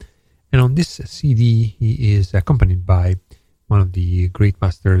Festival. And on this CD, he is accompanied by one of the great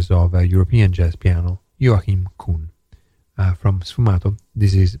masters of European jazz piano, Joachim Kuhn. From Sfumato,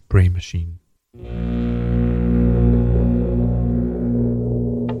 this is Brain Machine.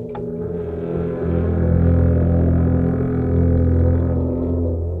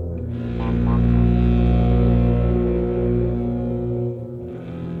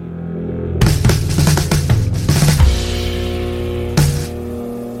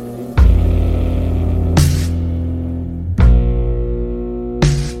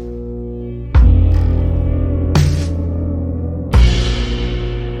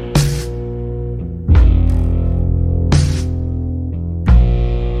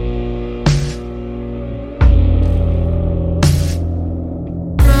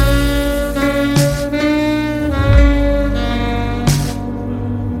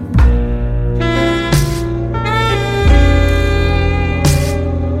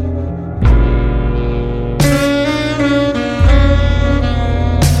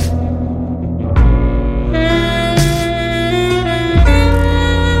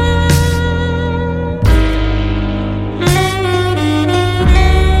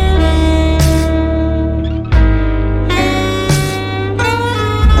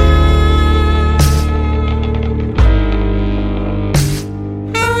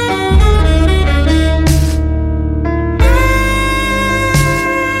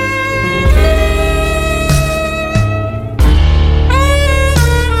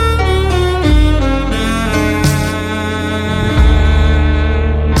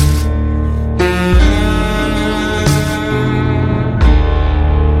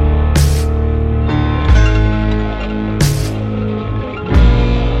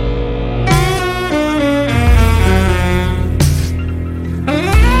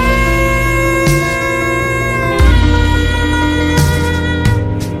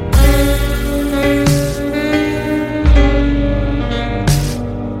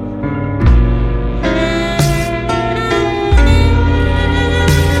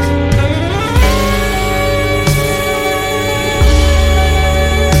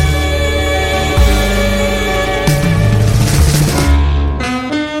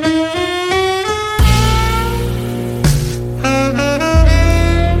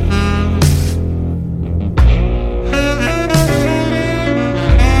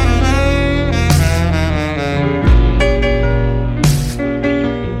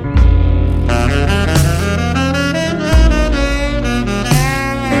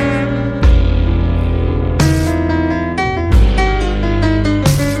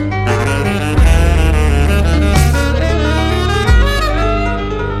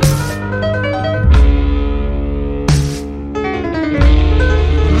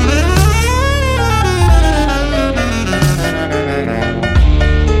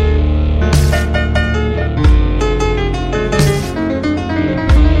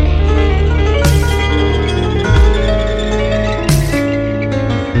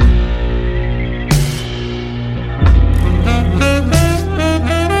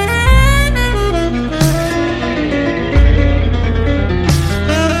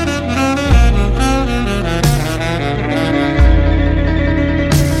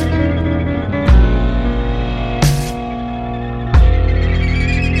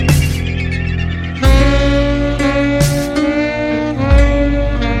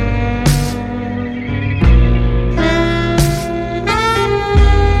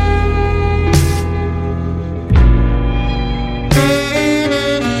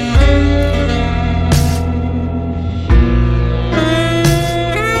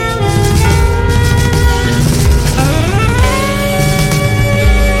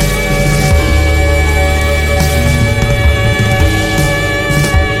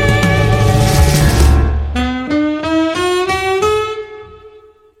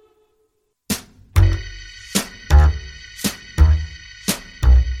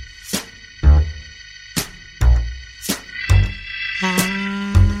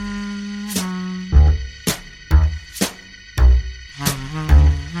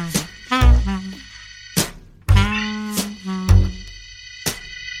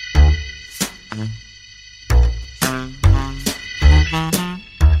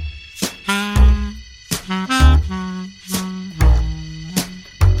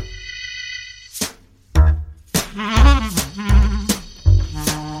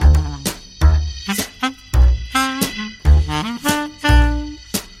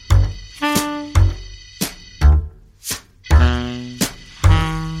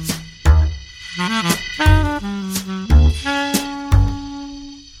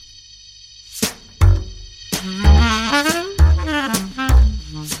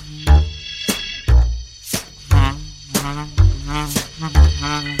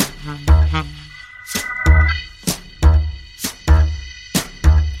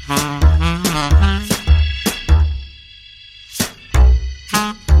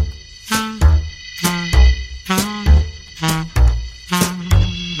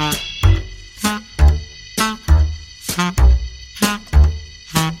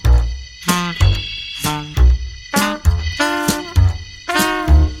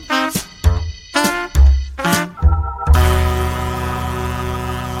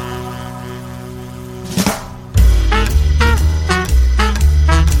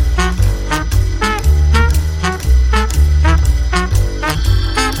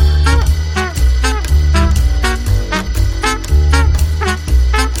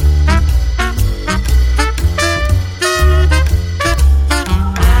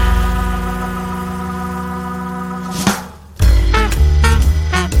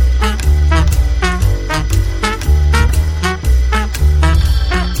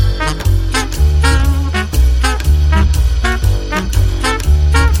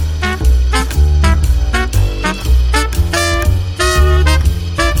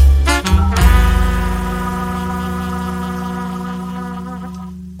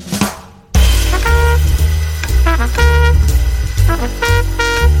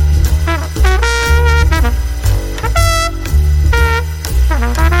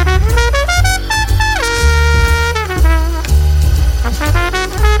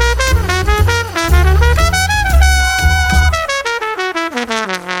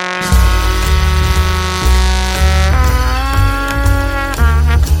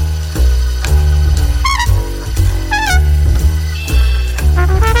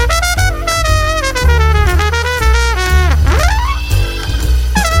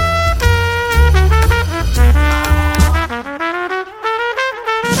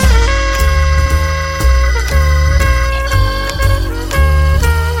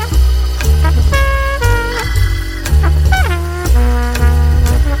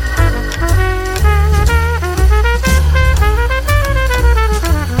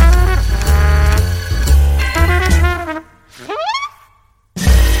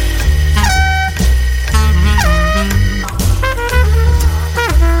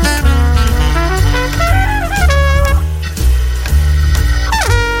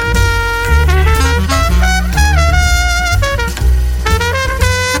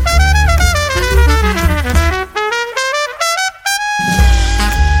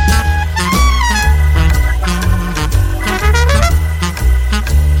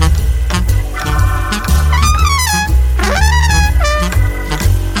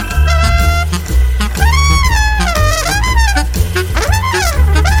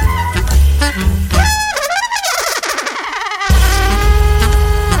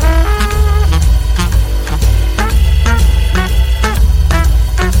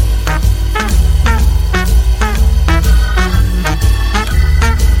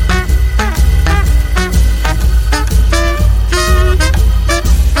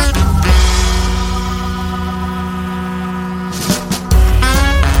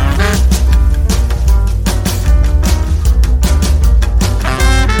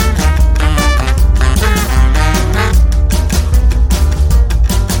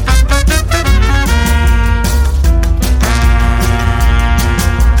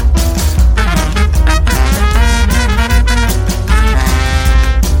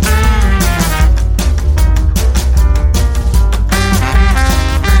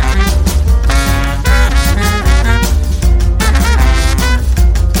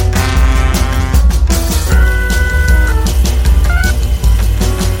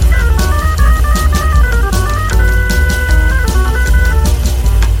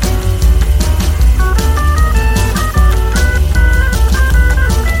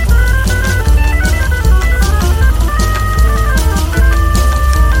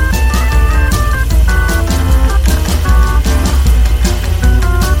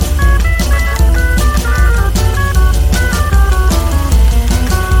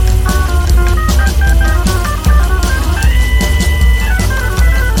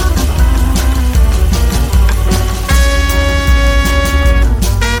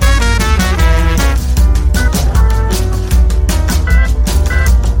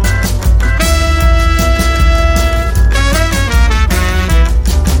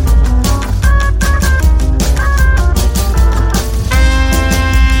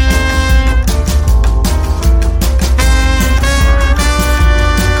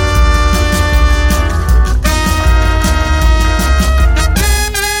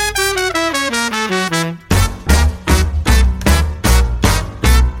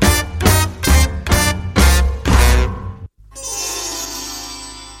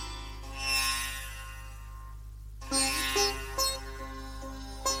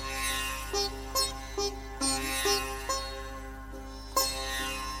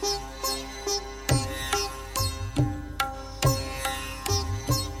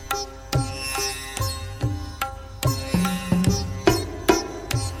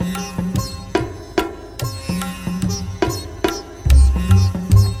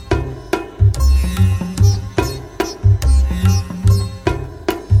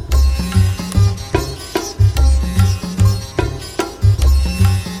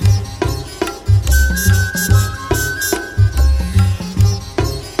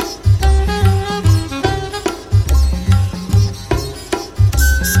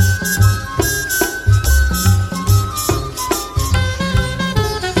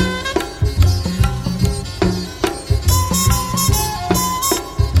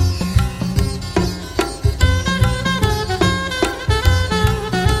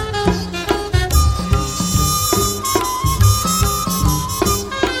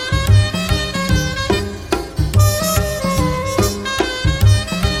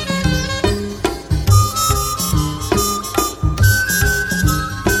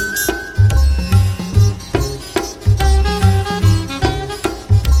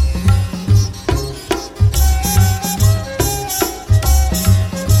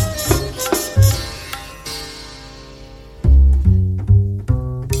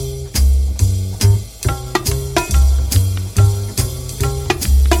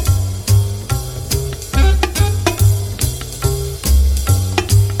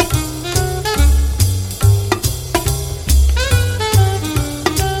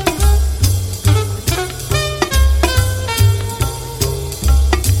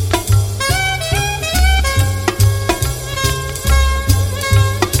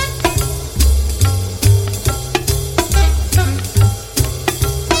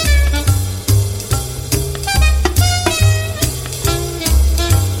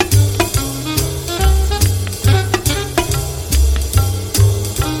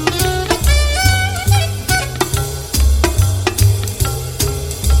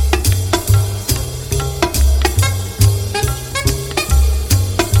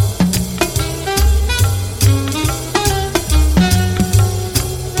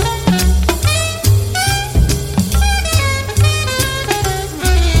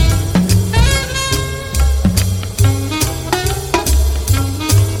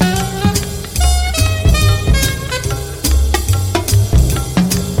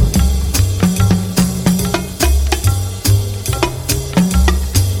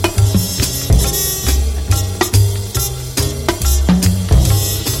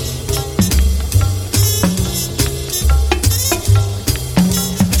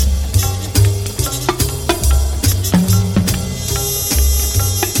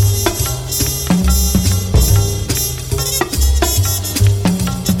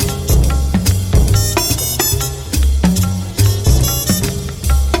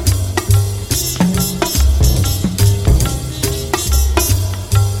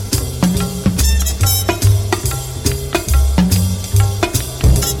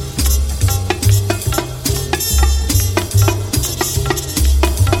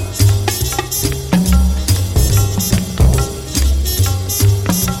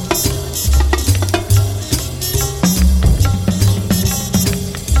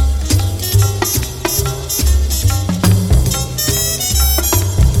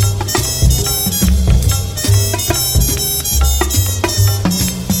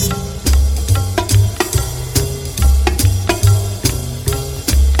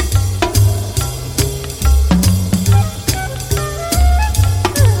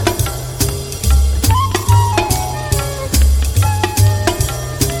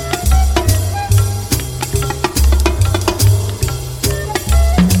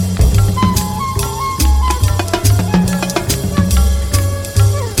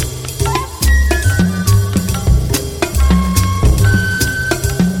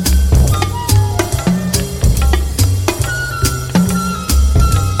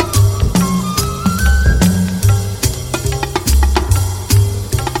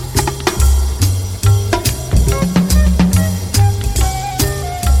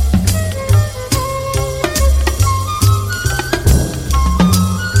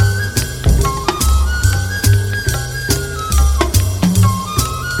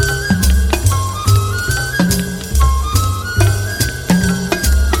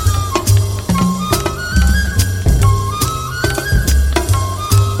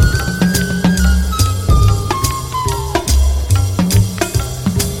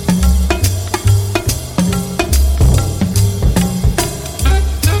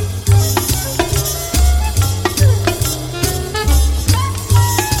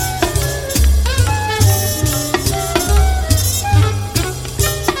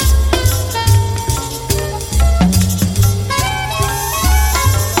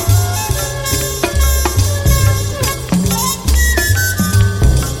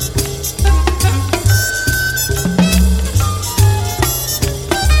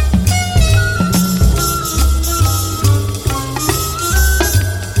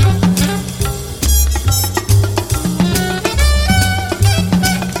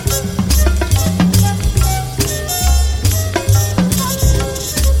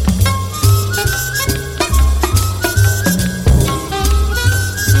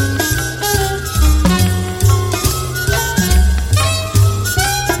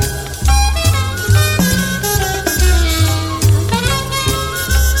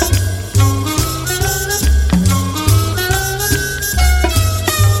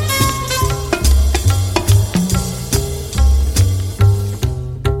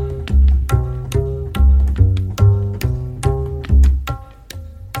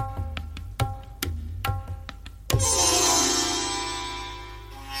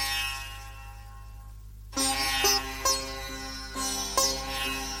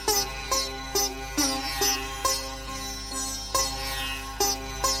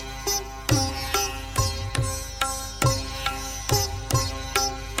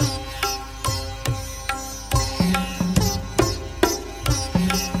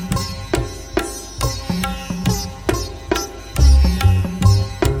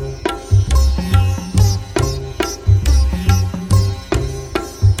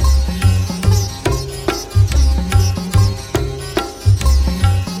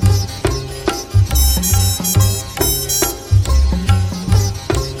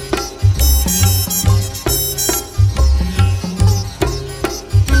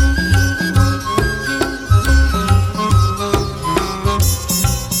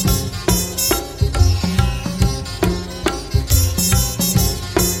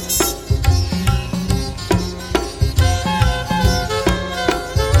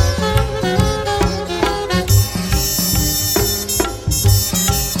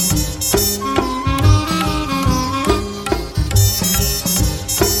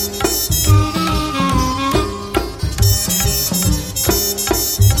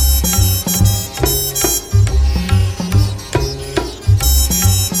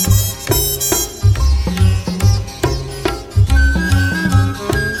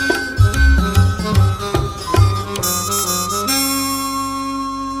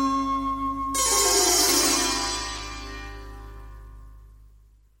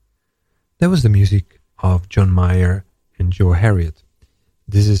 That was the music of John Mayer and Joe Harriott.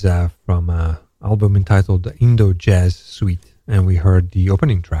 This is from an album entitled Indo Jazz Suite, and we heard the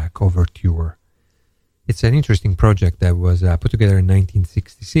opening track, Overture. It's an interesting project that was put together in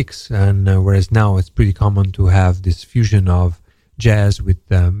 1966, and whereas now it's pretty common to have this fusion of jazz with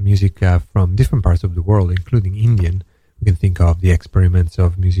music from different parts of the world, including Indian. We can think of the experiments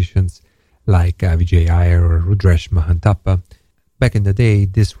of musicians like Vijay Iyer or Rudresh Mahantapa. Back in the day,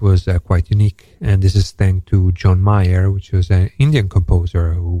 this was quite unique, and this is thanks to John Mayer, which was an Indian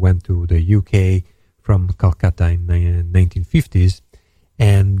composer who went to the UK from Calcutta in the 1950s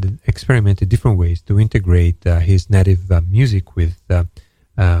and experimented different ways to integrate his native music with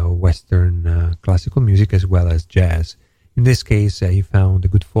Western classical music as well as jazz. In this case, he found a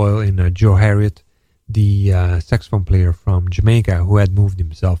good foil in Joe Harriott, the saxophone player from Jamaica who had moved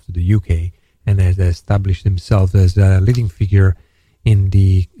himself to the UK and has established himself as a leading figure in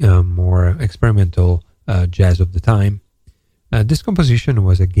the more experimental jazz of the time. This composition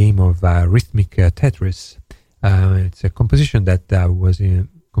was a game of rhythmic Tetris. It's a composition that was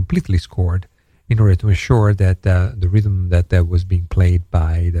completely scored in order to ensure that the rhythm that was being played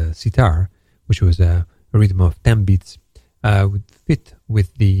by the sitar, which was a rhythm of 10 beats, would fit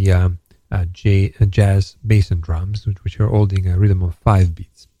with the jazz bass and drums, which are holding a rhythm of 5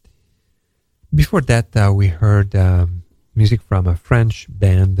 beats. Before that, we heard music from a French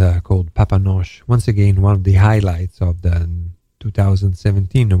band called Papa Noche, once again one of the highlights of the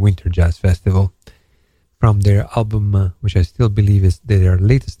 2017 Winter Jazz Festival. From their album, which I still believe is their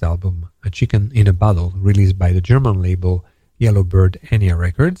latest album, A Chicken in a Bottle, released by the German label Yellowbird Enya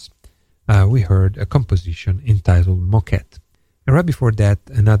Records, we heard a composition entitled Moquette. And right before that,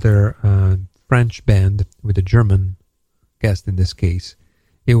 another French band with a German guest in this case.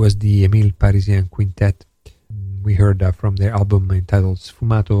 It was the Émile Parisien Quintet. We heard from their album entitled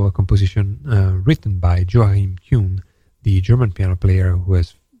Sfumato, a composition written by Joachim Kuhn, the German piano player who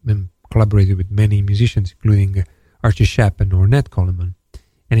has collaborated with many musicians, including Archie Shepp and Ornette Coleman.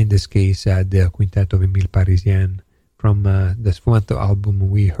 And in this case, the quintet of Émile Parisien. From the Sfumato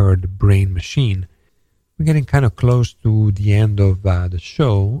album, we heard Brain Machine. We're getting kind of close to the end of the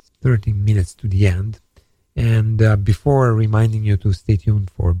show, 13 minutes to the end. And before reminding you to stay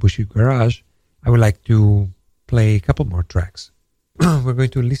tuned for Bushy Garage, I would like to play a couple more tracks. We're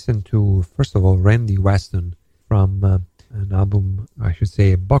going to listen to, first of all, Randy Weston from an album, I should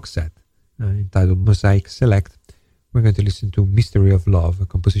say a box set, entitled Mosaic Select. We're going to listen to Mystery of Love, a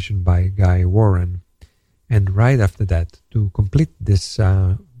composition by Guy Warren. And right after that, to complete this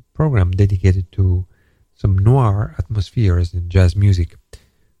program dedicated to some noir atmospheres in jazz music,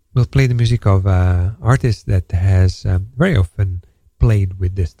 we'll play the music of an artist that has very often played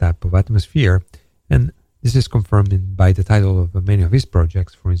with this type of atmosphere. And this is confirmed by the title of many of his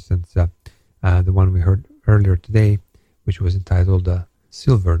projects. For instance, the one we heard earlier today, which was entitled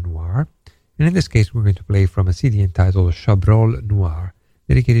Silver Noir. And in this case, we're going to play from a CD entitled Chabrol Noir,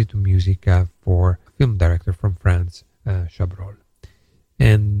 dedicated to music for a film director from France, Chabrol.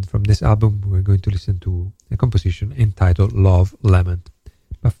 And from this album, we're going to listen to a composition entitled Love Lament.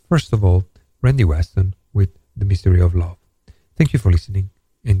 But first of all, Randy Weston with The Mystery of Love. Thank you for listening,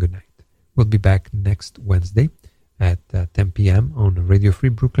 and good night. We'll be back next Wednesday at 10 p.m. on Radio Free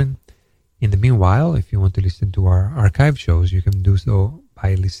Brooklyn. In the meanwhile, if you want to listen to our archive shows, you can do so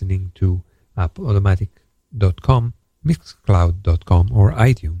by listening to Podomatic.com, Mixcloud.com, or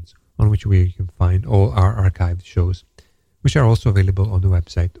iTunes, on which you can find all our archived shows, which are also available on the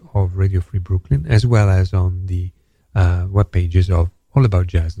website of Radio Free Brooklyn, as well as on the web pages of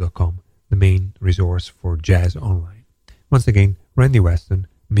allaboutjazz.com, the main resource for jazz online. Once again, Randy Weston,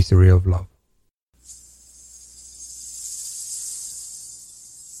 Mystery of Love.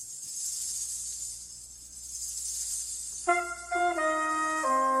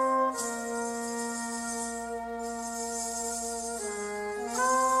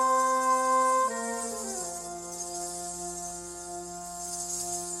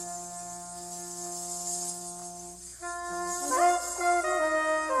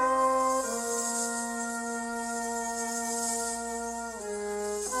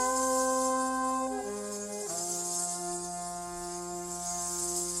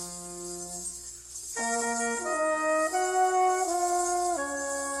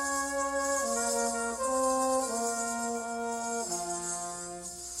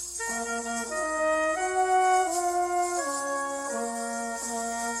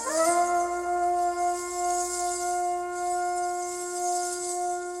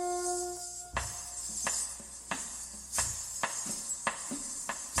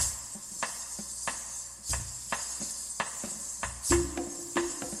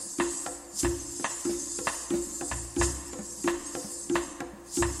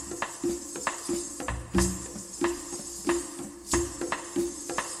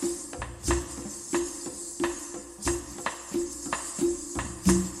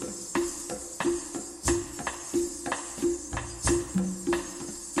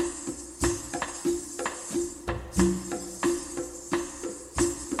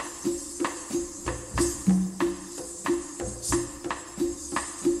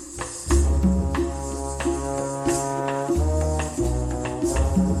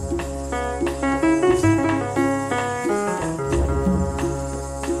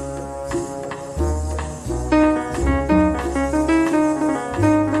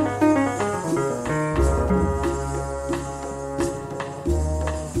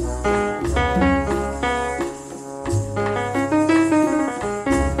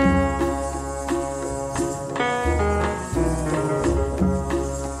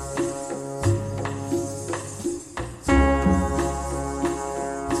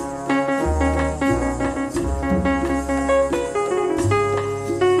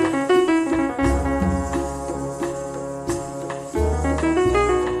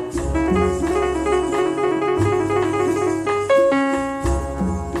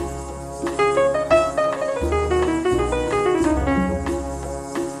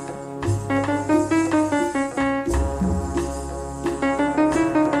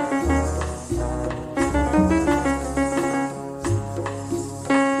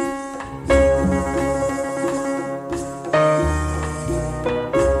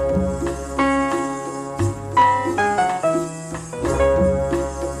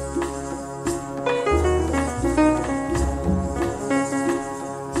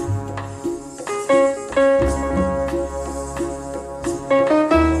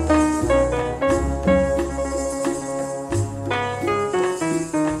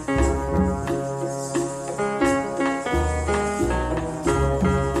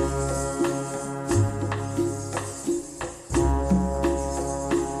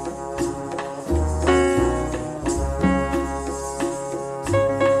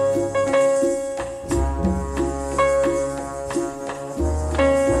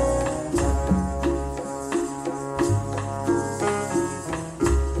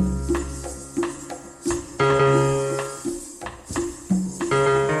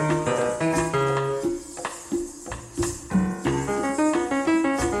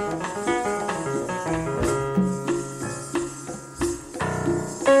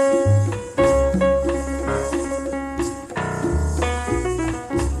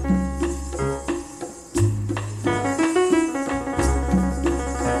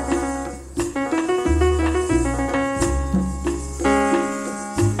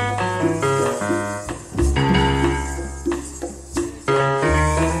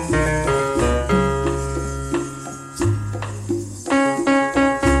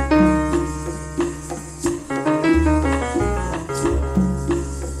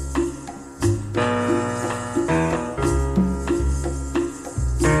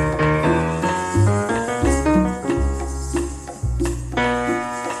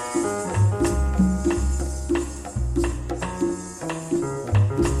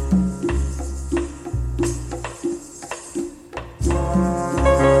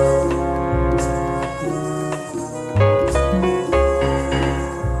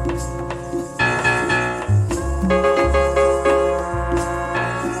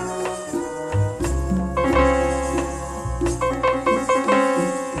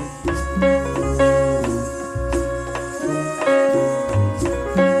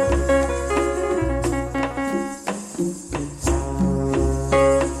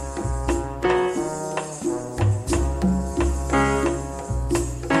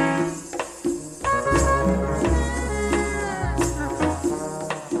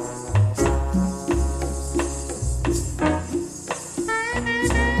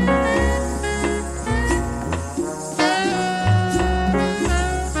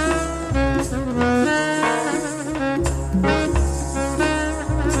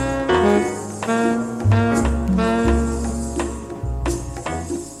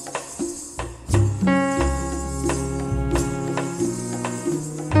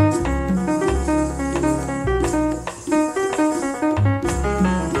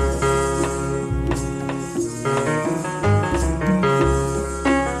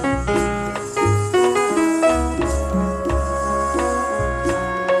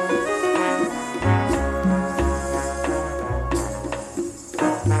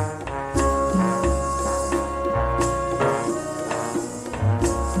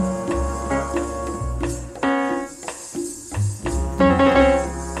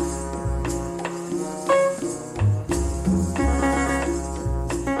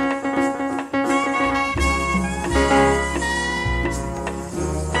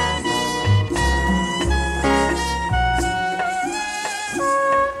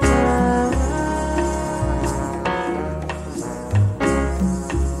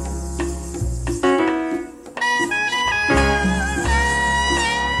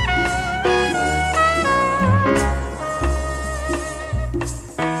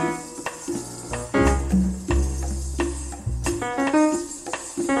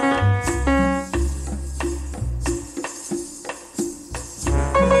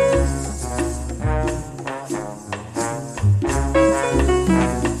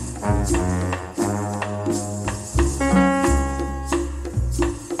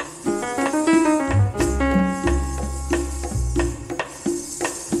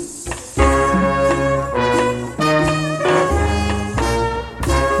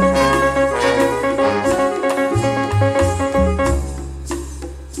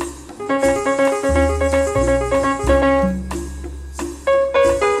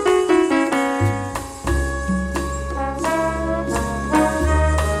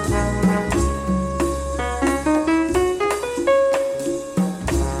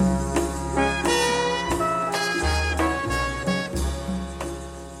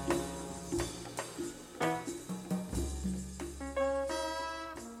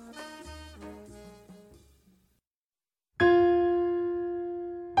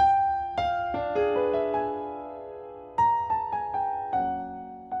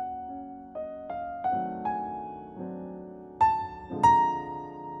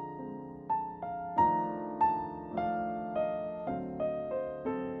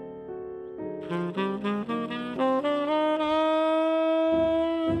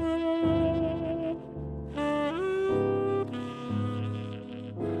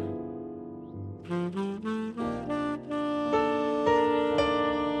 Thank